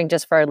I'm wondering,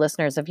 just for our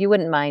listeners, if you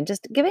wouldn't mind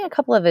just giving a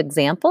couple of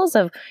examples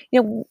of,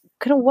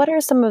 kind of what are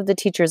some of the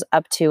teachers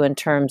up to in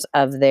terms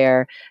of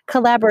their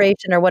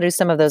collaboration, or what do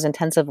some of those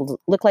intensive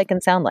look like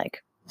and sound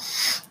like?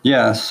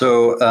 Yeah.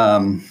 So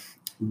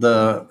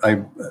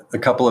a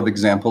couple of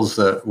examples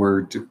that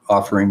we're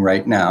offering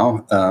right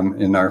now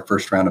in our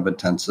first round of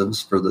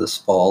intensives for this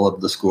fall of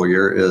the school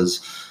year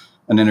is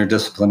an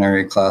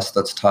interdisciplinary class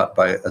that's taught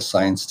by a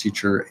science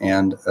teacher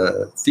and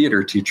a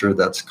theater teacher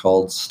that's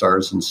called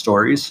Stars and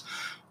Stories,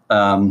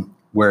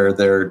 where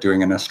they're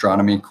doing an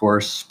astronomy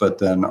course, but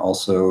then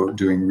also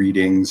doing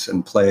readings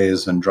and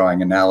plays and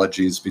drawing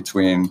analogies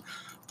between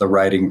the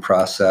writing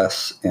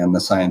process and the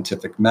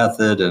scientific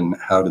method, and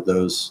how do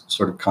those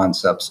sort of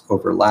concepts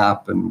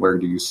overlap, and where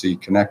do you see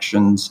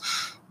connections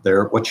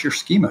there? What's your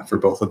schema for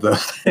both of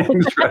those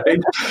things,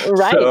 right?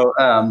 Right.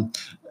 So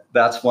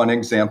that's one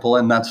example,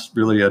 and that's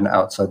really an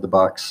outside the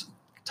box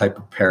type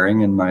of pairing,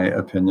 in my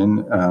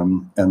opinion.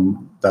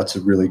 And that's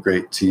a really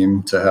great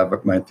team to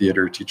have my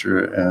theater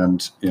teacher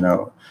and,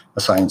 a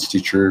science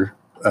teacher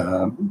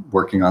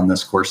working on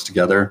this course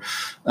together.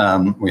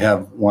 We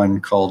have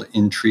one called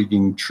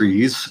Intriguing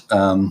Trees,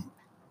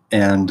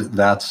 and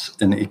that's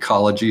an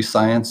ecology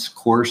science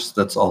course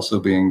that's also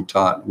being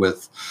taught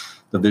with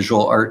the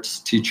visual arts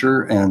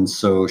teacher. And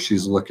so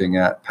she's looking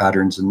at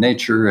patterns in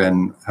nature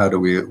and how do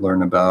we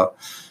learn about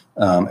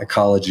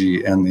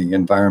ecology and the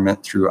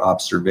environment through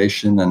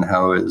observation, and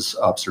how is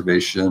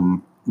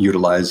observation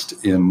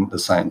utilized in the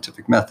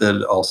scientific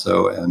method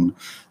also, and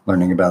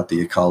learning about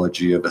the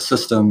ecology of a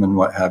system and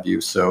what have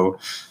you. So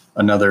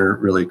another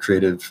really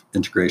creative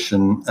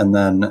integration. And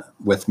then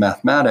with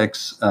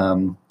mathematics,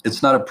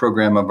 it's not a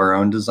program of our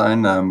own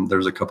design.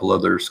 There's a couple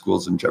other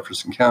schools in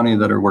Jefferson County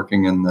that are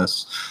working in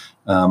this,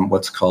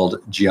 what's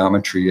called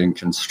geometry and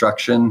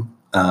construction.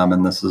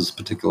 And this is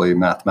particularly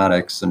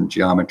mathematics and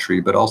geometry,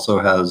 but also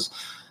has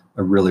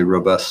a really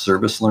robust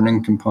service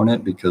learning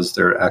component because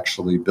they're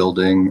actually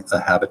building a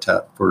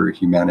Habitat for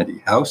Humanity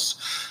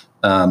house.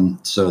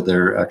 So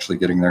they're actually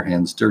getting their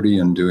hands dirty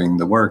and doing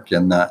the work,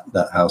 and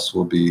that house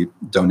will be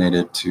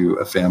donated to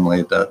a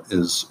family that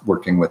is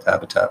working with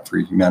Habitat for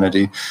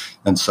Humanity,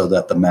 and so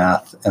that the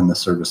math and the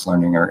service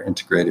learning are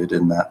integrated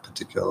in that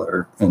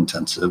particular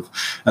intensive.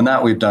 And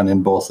that we've done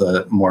in both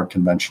a more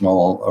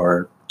conventional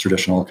or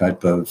traditional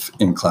type of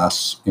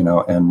in-class,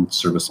 and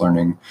service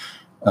learning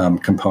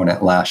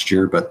component last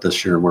year, but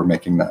this year we're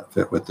making that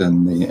fit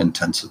within the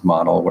intensive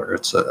model where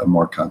it's a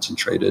more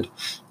concentrated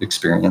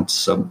experience.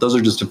 So those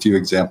are just a few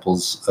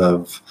examples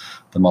of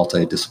the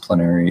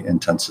multidisciplinary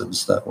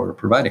intensives that we're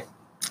providing.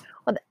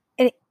 Well,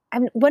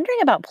 I'm wondering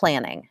about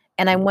planning,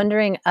 and I'm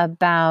wondering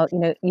about,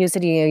 you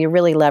said you're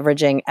really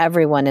leveraging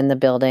everyone in the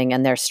building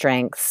and their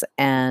strengths,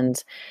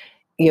 and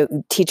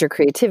teacher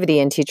creativity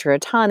and teacher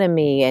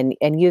autonomy,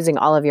 and using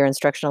all of your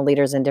instructional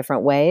leaders in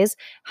different ways.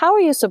 How are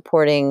you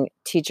supporting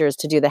teachers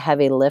to do the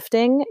heavy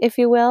lifting, if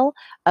you will,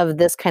 of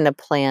this kind of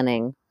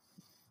planning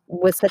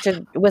with such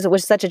a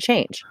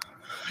change?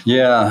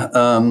 Yeah.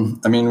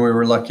 We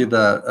were lucky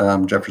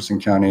that Jefferson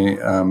County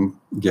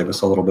gave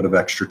us a little bit of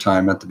extra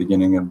time at the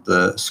beginning of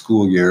the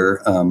school year,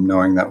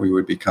 knowing that we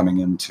would be coming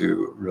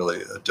into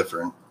really a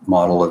different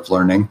model of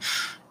learning.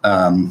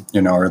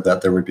 Or that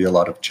there would be a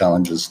lot of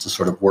challenges to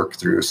sort of work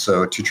through.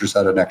 So teachers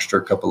had an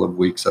extra couple of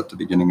weeks at the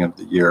beginning of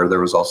the year.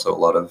 There was also a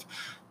lot of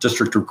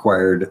district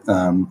required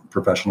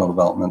professional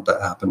development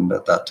that happened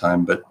at that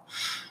time. But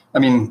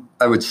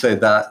I would say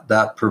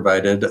that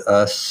provided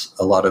us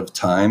a lot of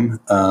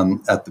time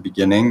at the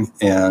beginning.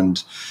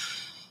 And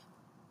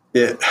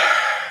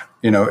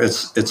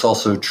it's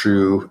also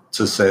true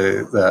to say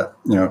that,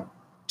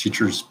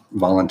 teachers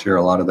volunteer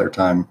a lot of their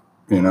time.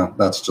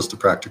 That's just a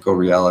practical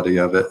reality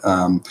of it,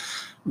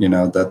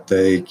 that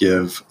they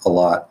give a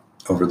lot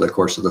over the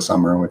course of the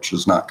summer, which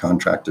is not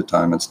contracted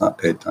time, it's not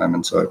paid time.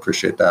 And so I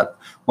appreciate that.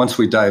 Once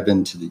we dive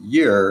into the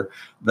year,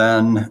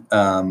 then,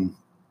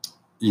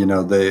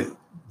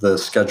 the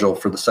schedule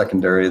for the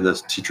secondary,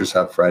 the teachers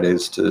have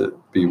Fridays to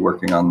be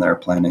working on their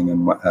planning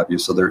and what have you.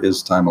 So there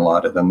is time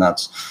allotted, and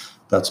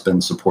that's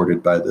been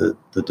supported by the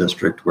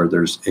district, where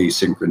there's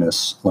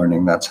asynchronous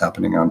learning that's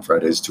happening on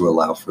Fridays to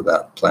allow for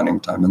that planning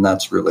time. And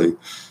that's really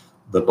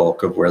the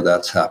bulk of where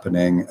that's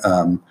happening.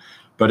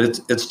 But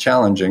it's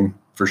challenging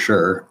for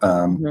sure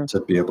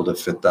to be able to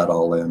fit that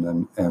all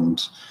in.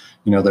 And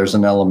there's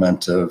an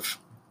element of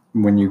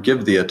when you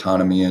give the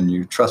autonomy and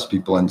you trust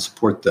people and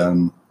support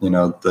them,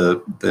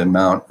 the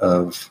amount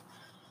of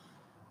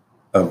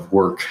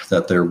work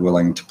that they're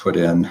willing to put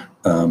in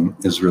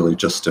is really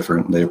just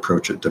different. They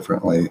approach it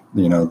differently.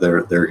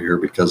 They're here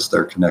because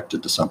they're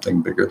connected to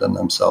something bigger than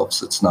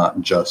themselves. It's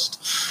not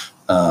just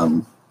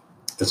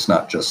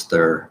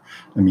their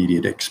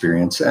immediate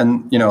experience.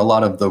 And, a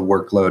lot of the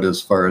workload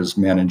as far as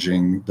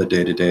managing the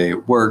day-to-day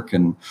work,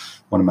 and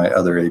one of my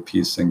other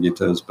APs,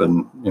 Sangeeta, has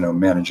been,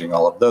 managing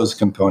all of those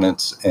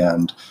components,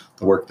 and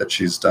the work that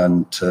she's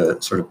done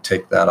to sort of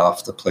take that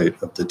off the plate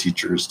of the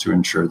teachers to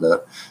ensure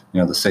that,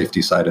 the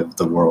safety side of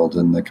the world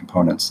and the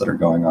components that are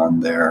going on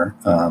there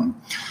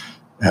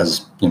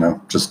has,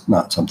 just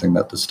not something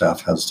that the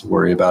staff has to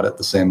worry about at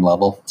the same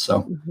level.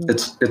 So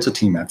it's a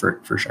team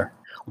effort for sure.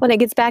 Well, it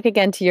gets back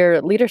again to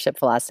your leadership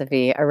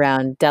philosophy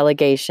around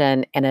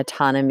delegation and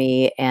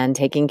autonomy and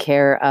taking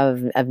care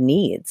of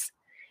needs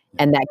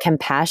and that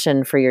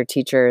compassion for your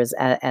teachers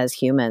as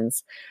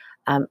humans.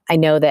 I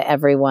know that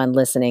everyone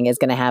listening is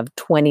going to have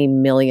 20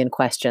 million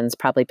questions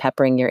probably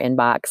peppering your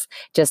inbox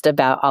just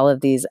about all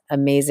of these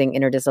amazing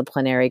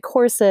interdisciplinary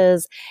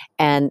courses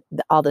and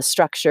all the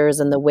structures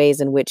and the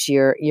ways in which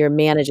you're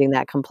managing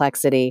that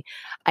complexity.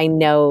 I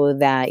know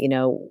that,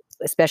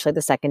 especially at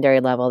the secondary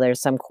level,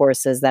 there's some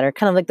courses that are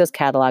kind of like those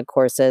catalog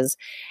courses.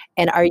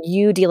 And are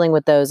you dealing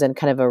with those in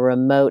kind of a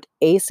remote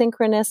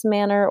asynchronous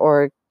manner,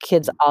 or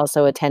kids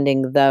also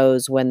attending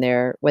those when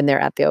they're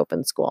at the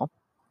open school?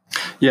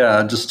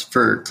 Yeah, just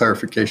for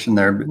clarification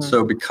there.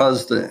 So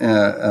because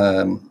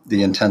the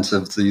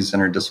intensive, these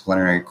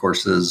interdisciplinary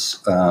courses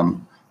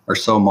are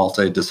so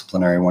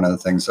multidisciplinary, one of the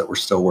things that we're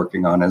still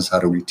working on is how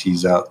do we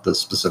tease out the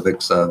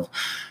specifics of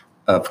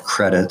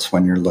credits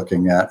when you're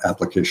looking at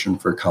application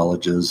for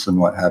colleges and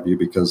what have you,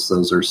 because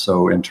those are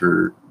so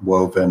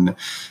interwoven.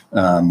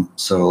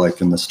 So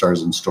like in the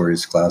Stars and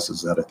Stories class,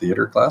 is that a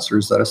theater class or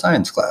is that a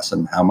science class?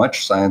 And how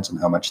much science and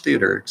how much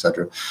theater, et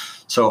cetera.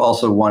 So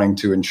also wanting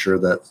to ensure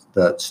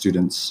that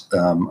students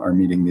are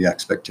meeting the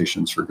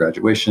expectations for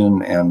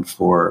graduation and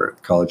for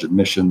college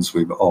admissions.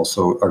 We've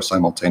also are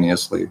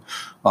simultaneously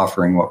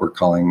offering what we're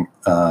calling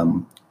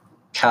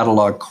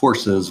catalog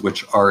courses,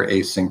 which are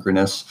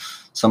asynchronous.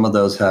 Some of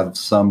those have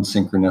some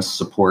synchronous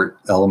support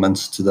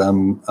elements to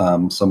them.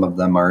 Some of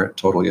them are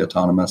totally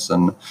autonomous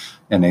and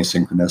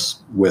asynchronous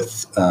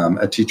with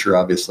a teacher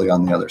obviously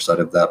on the other side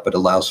of that, but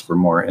allows for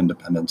more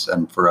independence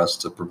and for us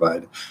to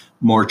provide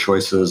more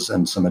choices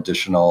and some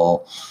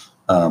additional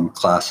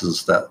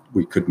classes that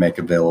we could make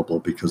available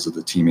because of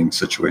the teaming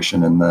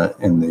situation in the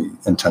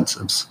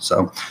intensives.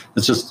 So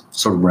it just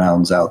sort of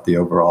rounds out the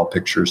overall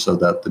picture so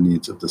that the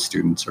needs of the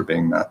students are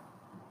being met.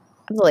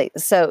 Absolutely.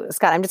 So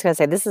Scott, I'm just going to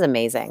say this is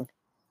amazing.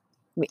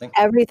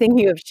 Everything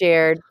you have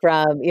shared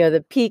from,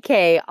 the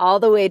PK all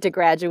the way to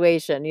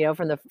graduation,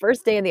 from the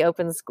first day in the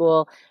open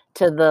school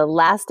to the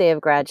last day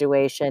of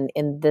graduation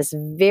in this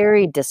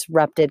very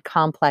disrupted,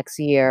 complex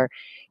year,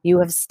 you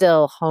have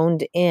still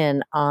honed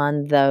in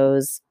on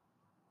those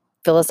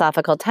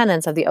philosophical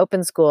tenets of the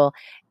open school.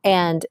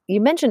 And you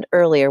mentioned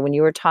earlier when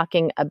you were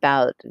talking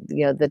about,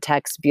 the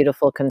text,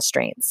 Beautiful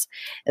Constraints,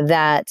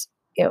 that,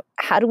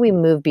 how do we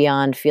move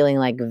beyond feeling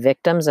like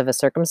victims of a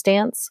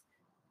circumstance?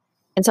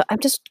 And so I'm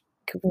just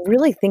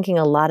really thinking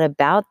a lot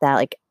about that.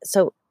 Like,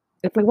 so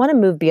if we want to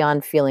move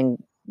beyond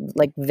feeling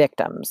like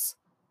victims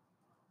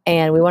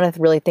and we want to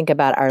really think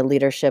about our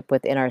leadership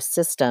within our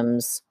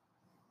systems,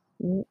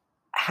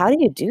 how do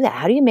you do that?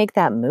 How do you make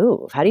that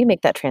move? How do you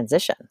make that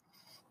transition?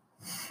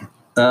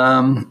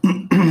 Well,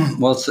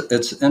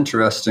 it's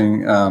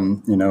interesting.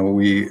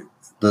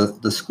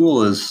 The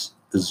school is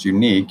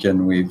unique,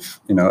 and we've,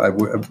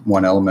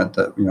 one element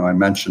that, I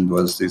mentioned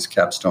was these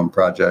capstone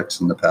projects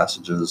and the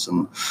passages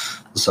and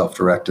the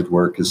self-directed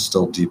work is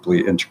still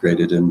deeply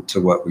integrated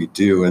into what we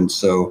do. And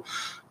so,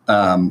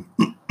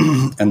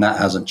 and that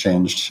hasn't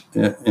changed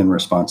in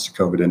response to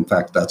COVID. In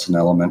fact, that's an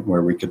element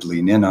where we could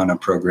lean in on a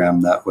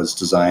program that was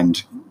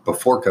designed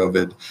before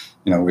COVID.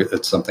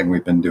 It's something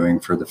we've been doing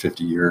for the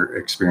 50-year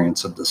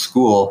experience of the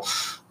school.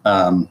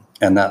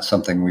 And that's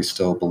something we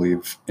still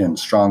believe in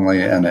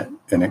strongly, and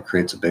it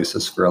creates a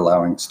basis for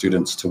allowing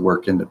students to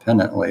work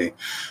independently.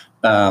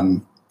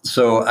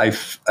 So I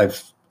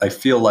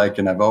feel like,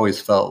 and I've always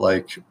felt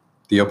like,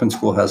 the open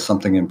school has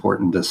something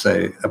important to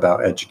say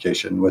about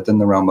education within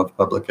the realm of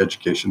public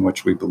education,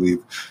 which we believe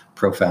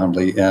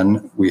profoundly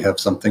in. We have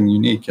something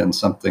unique and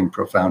something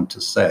profound to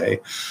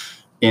say.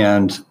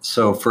 And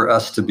so for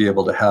us to be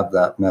able to have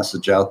that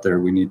message out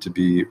there, we need to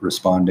be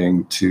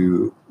responding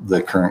to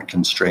the current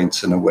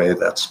constraints in a way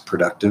that's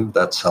productive,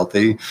 that's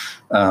healthy.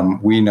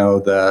 We know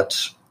that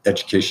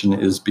education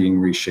is being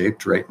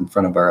reshaped right in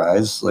front of our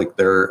eyes. Like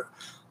there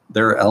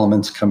are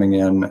elements coming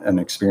in and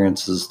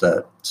experiences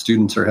that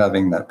students are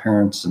having, that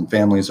parents and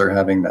families are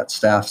having, that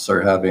staffs are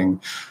having,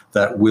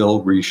 that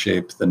will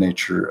reshape the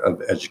nature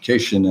of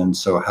education. And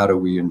so how do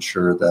we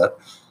ensure that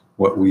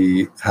what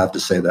we have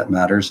to say that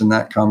matters in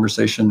that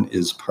conversation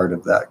is part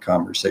of that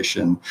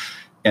conversation?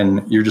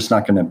 And you're just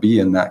not going to be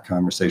in that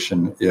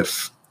conversation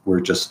if we're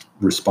just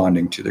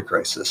responding to the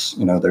crisis.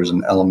 There's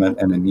an element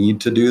and a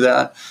need to do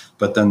that,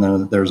 but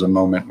then there's a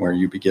moment where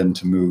you begin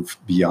to move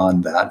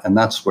beyond that. And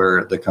that's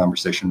where the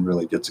conversation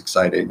really gets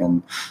exciting,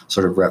 and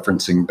sort of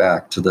referencing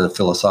back to the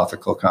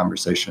philosophical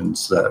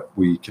conversations that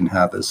we can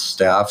have as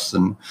staffs,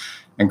 and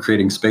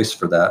creating space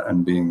for that,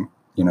 and being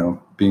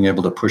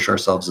able to push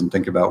ourselves and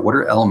think about what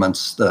are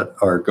elements that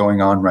are going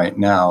on right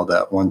now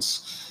that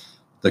once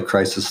the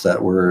crisis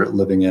that we're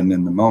living in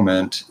the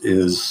moment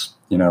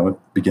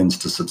begins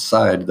to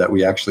subside, that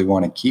we actually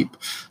want to keep,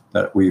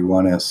 that we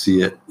want to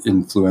see it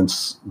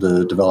influence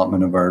the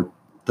development of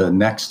the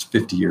next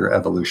 50-year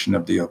evolution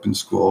of the open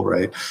school,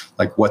 right?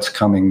 Like what's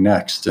coming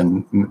next.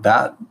 And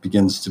that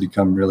begins to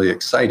become really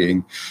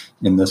exciting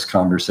in this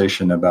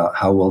conversation about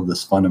how will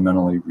this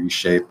fundamentally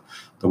reshape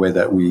the way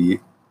that we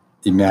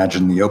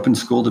imagine the open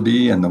school to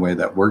be, and the way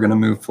that we're going to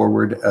move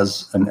forward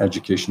as an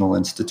educational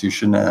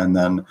institution. And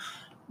then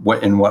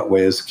in what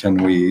ways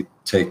can we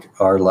take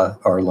our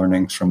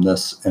learnings from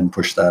this and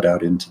push that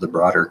out into the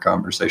broader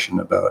conversation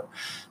about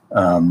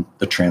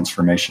the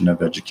transformation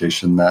of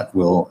education that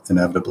will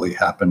inevitably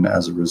happen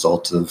as a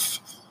result of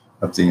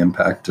the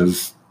impact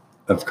of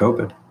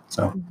COVID.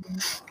 So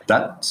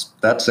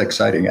that's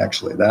exciting,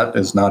 actually. That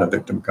is not a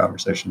victim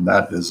conversation.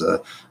 That is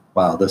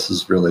wow, this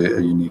is really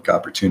a unique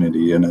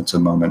opportunity, and it's a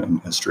moment in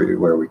history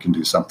where we can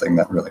do something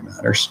that really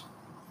matters.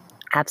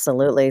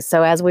 Absolutely.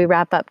 So as we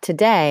wrap up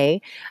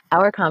today,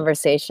 our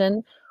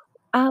conversation,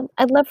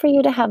 I'd love for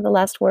you to have the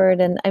last word.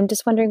 And I'm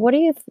just wondering, what are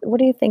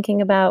you thinking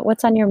about?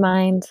 What's on your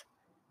mind?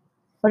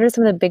 What are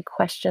some of the big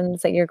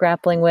questions that you're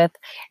grappling with,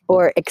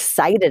 or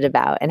excited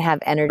about and have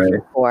energy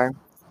for?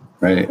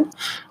 Right.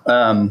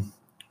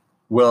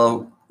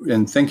 Well,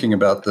 in thinking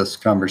about this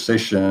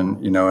conversation,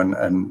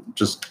 and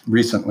just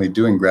recently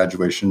doing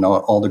graduation,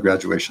 all the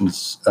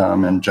graduations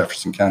in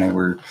Jefferson County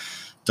were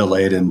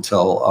delayed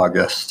until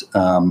August,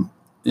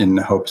 in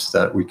hopes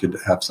that we could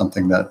have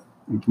something that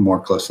more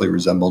closely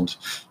resembled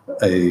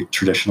a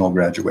traditional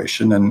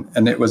graduation,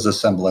 and it was a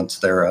semblance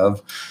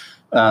thereof.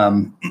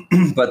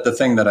 But the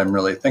thing that I'm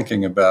really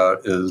thinking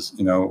about is,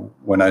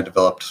 when I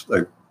developed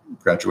a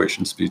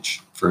graduation speech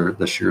for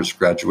this year's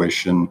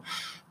graduation,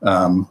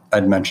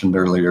 I'd mentioned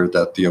earlier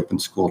that the open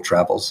school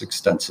travels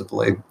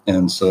extensively.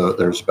 And so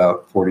there's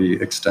about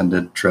 40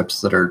 extended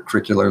trips that are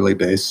curricularly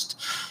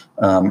based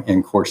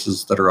in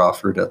courses that are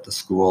offered at the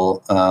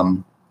school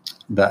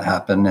that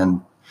happen.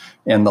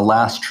 And the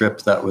last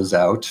trip that was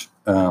out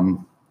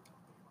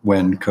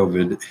when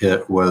COVID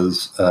hit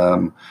was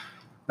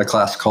a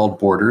class called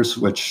Borders,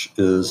 which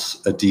is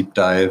a deep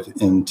dive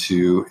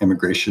into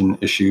immigration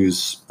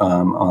issues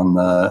on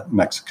the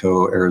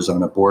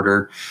Mexico-Arizona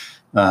border.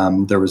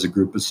 There was a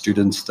group of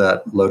students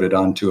that loaded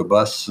onto a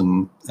bus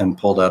and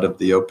pulled out of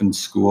the open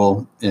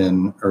school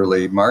in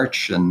early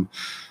March, and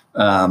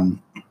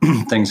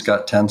things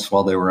got tense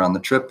while they were on the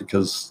trip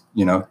because,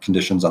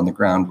 conditions on the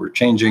ground were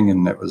changing,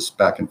 and it was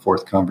back and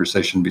forth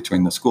conversation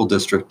between the school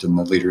district and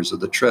the leaders of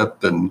the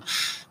trip and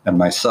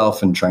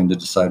myself, and trying to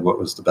decide what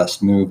was the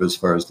best move as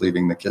far as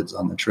leaving the kids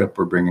on the trip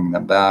or bringing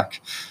them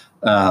back.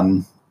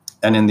 And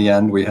in the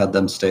end, we had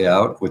them stay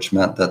out, which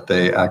meant that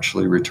they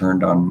actually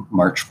returned on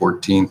March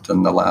 14th,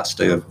 and the last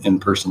day of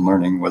in-person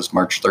learning was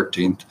March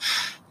 13th.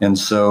 And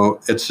so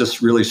it's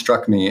just really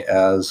struck me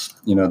as,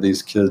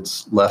 these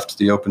kids left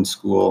the open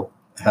school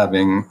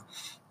having,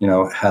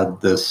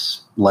 had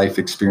this life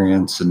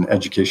experience and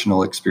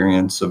educational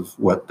experience of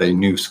what they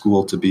knew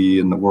school to be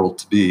and the world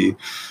to be.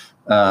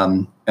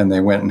 And they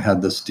went and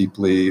had this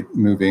deeply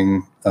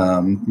moving,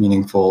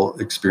 meaningful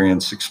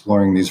experience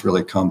exploring these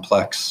really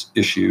complex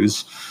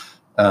issues.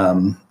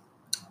 And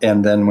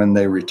then when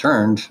they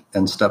returned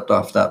and stepped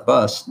off that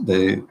bus,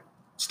 they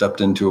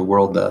stepped into a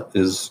world that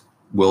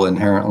will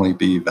inherently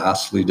be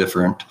vastly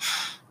different.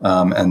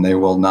 And they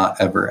will not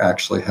ever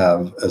actually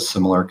have a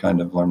similar kind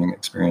of learning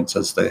experience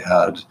as they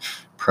had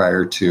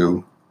prior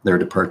to their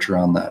departure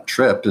on that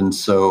trip. And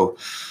so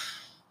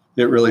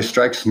it really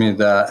strikes me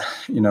that,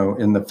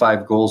 in the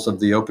 5 goals of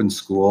the open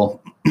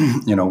school,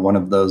 one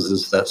of those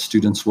is that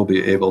students will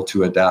be able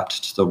to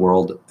adapt to the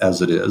world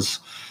as it is.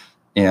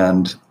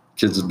 And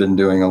kids have been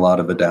doing a lot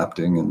of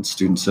adapting, and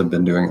students have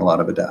been doing a lot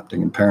of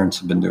adapting, and parents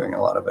have been doing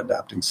a lot of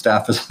adapting.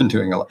 Staff has been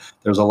doing a lot.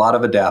 There's a lot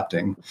of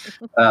adapting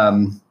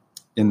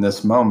in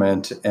this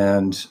moment.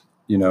 And,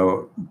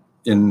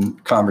 in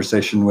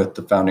conversation with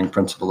the founding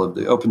principal of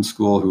the open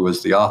school, who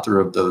was the author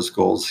of those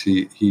goals,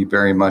 he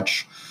very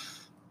much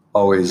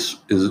always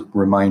is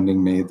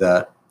reminding me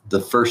that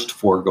the first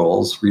 4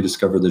 goals,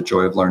 rediscover the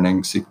joy of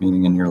learning, seek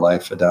meaning in your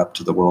life, adapt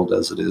to the world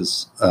as it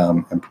is,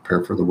 and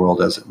prepare for the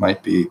world as it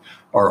might be,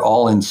 are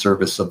all in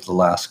service of the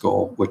last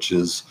goal, which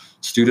is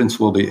students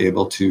will be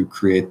able to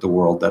create the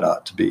world that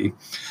ought to be.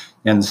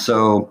 And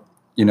so,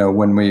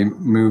 when we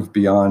move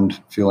beyond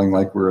feeling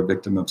like we're a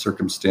victim of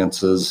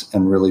circumstances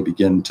and really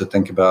begin to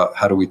think about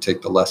how do we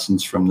take the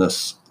lessons from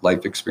this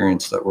life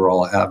experience that we're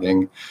all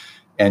having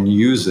and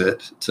use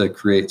it to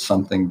create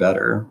something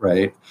better,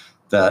 right?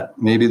 That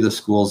maybe the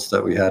schools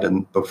that we had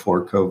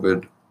before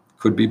COVID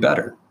could be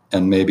better.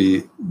 and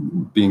maybe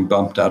being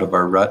bumped out of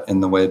our rut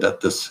in the way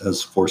that this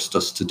has forced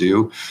us to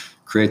do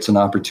creates an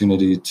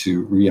opportunity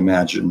to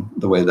reimagine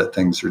the way that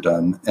things are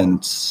done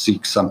and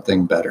seek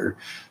something better.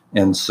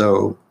 And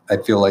so I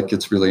feel like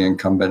it's really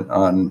incumbent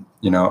on,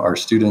 our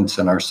students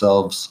and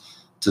ourselves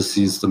to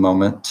seize the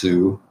moment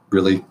to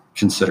really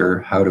consider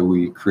how do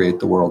we create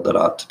the world that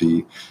ought to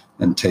be,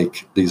 and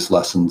take these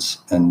lessons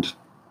and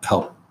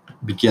help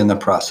begin the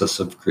process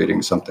of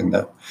creating something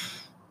that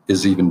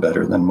is even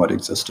better than what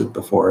existed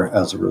before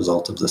as a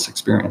result of this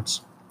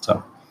experience.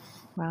 So,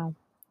 wow.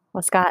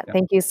 Well, Scott, yeah.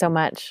 Thank you so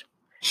much.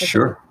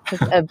 Sure.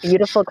 It's a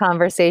beautiful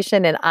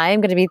conversation, and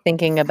I'm going to be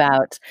thinking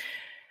about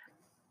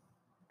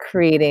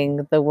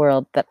creating the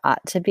world that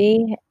ought to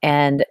be,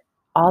 and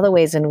all the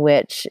ways in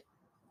which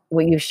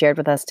what you've shared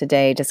with us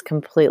today just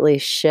completely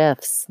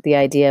shifts the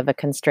idea of a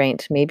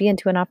constraint maybe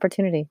into an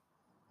opportunity.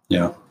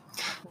 Yeah.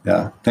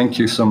 Thank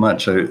you so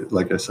much.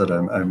 Like I said,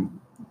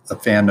 I'm a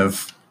fan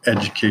of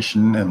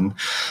education and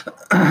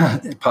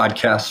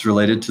podcasts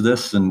related to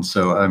this, and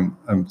so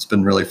it's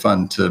been really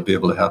fun to be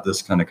able to have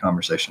this kind of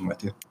conversation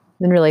with you. It's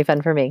been really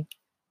fun for me.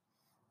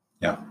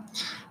 Yeah.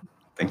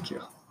 Thank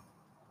you.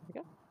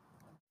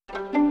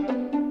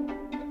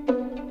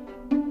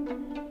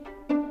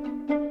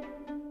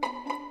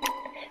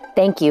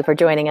 Thank you for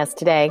joining us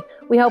today.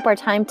 We hope our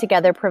time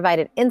together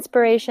provided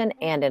inspiration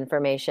and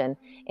information.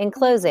 In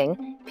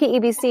closing,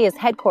 PEBC is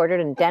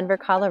headquartered in Denver,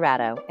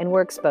 Colorado, and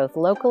works both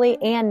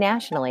locally and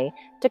nationally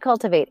to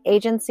cultivate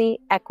agency,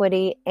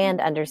 equity,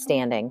 and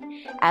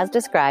understanding, as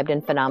described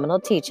in Phenomenal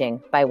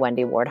Teaching by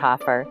Wendy Ward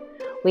Hoffer.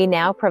 We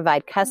now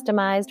provide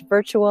customized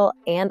virtual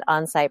and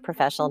on-site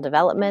professional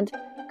development,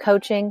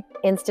 coaching,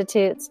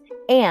 institutes,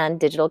 and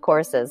digital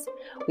courses.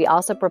 We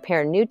also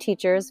prepare new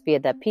teachers via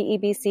the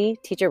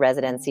PEBC Teacher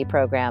Residency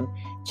Program.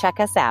 Check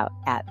us out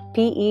at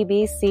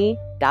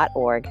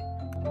pebc.org.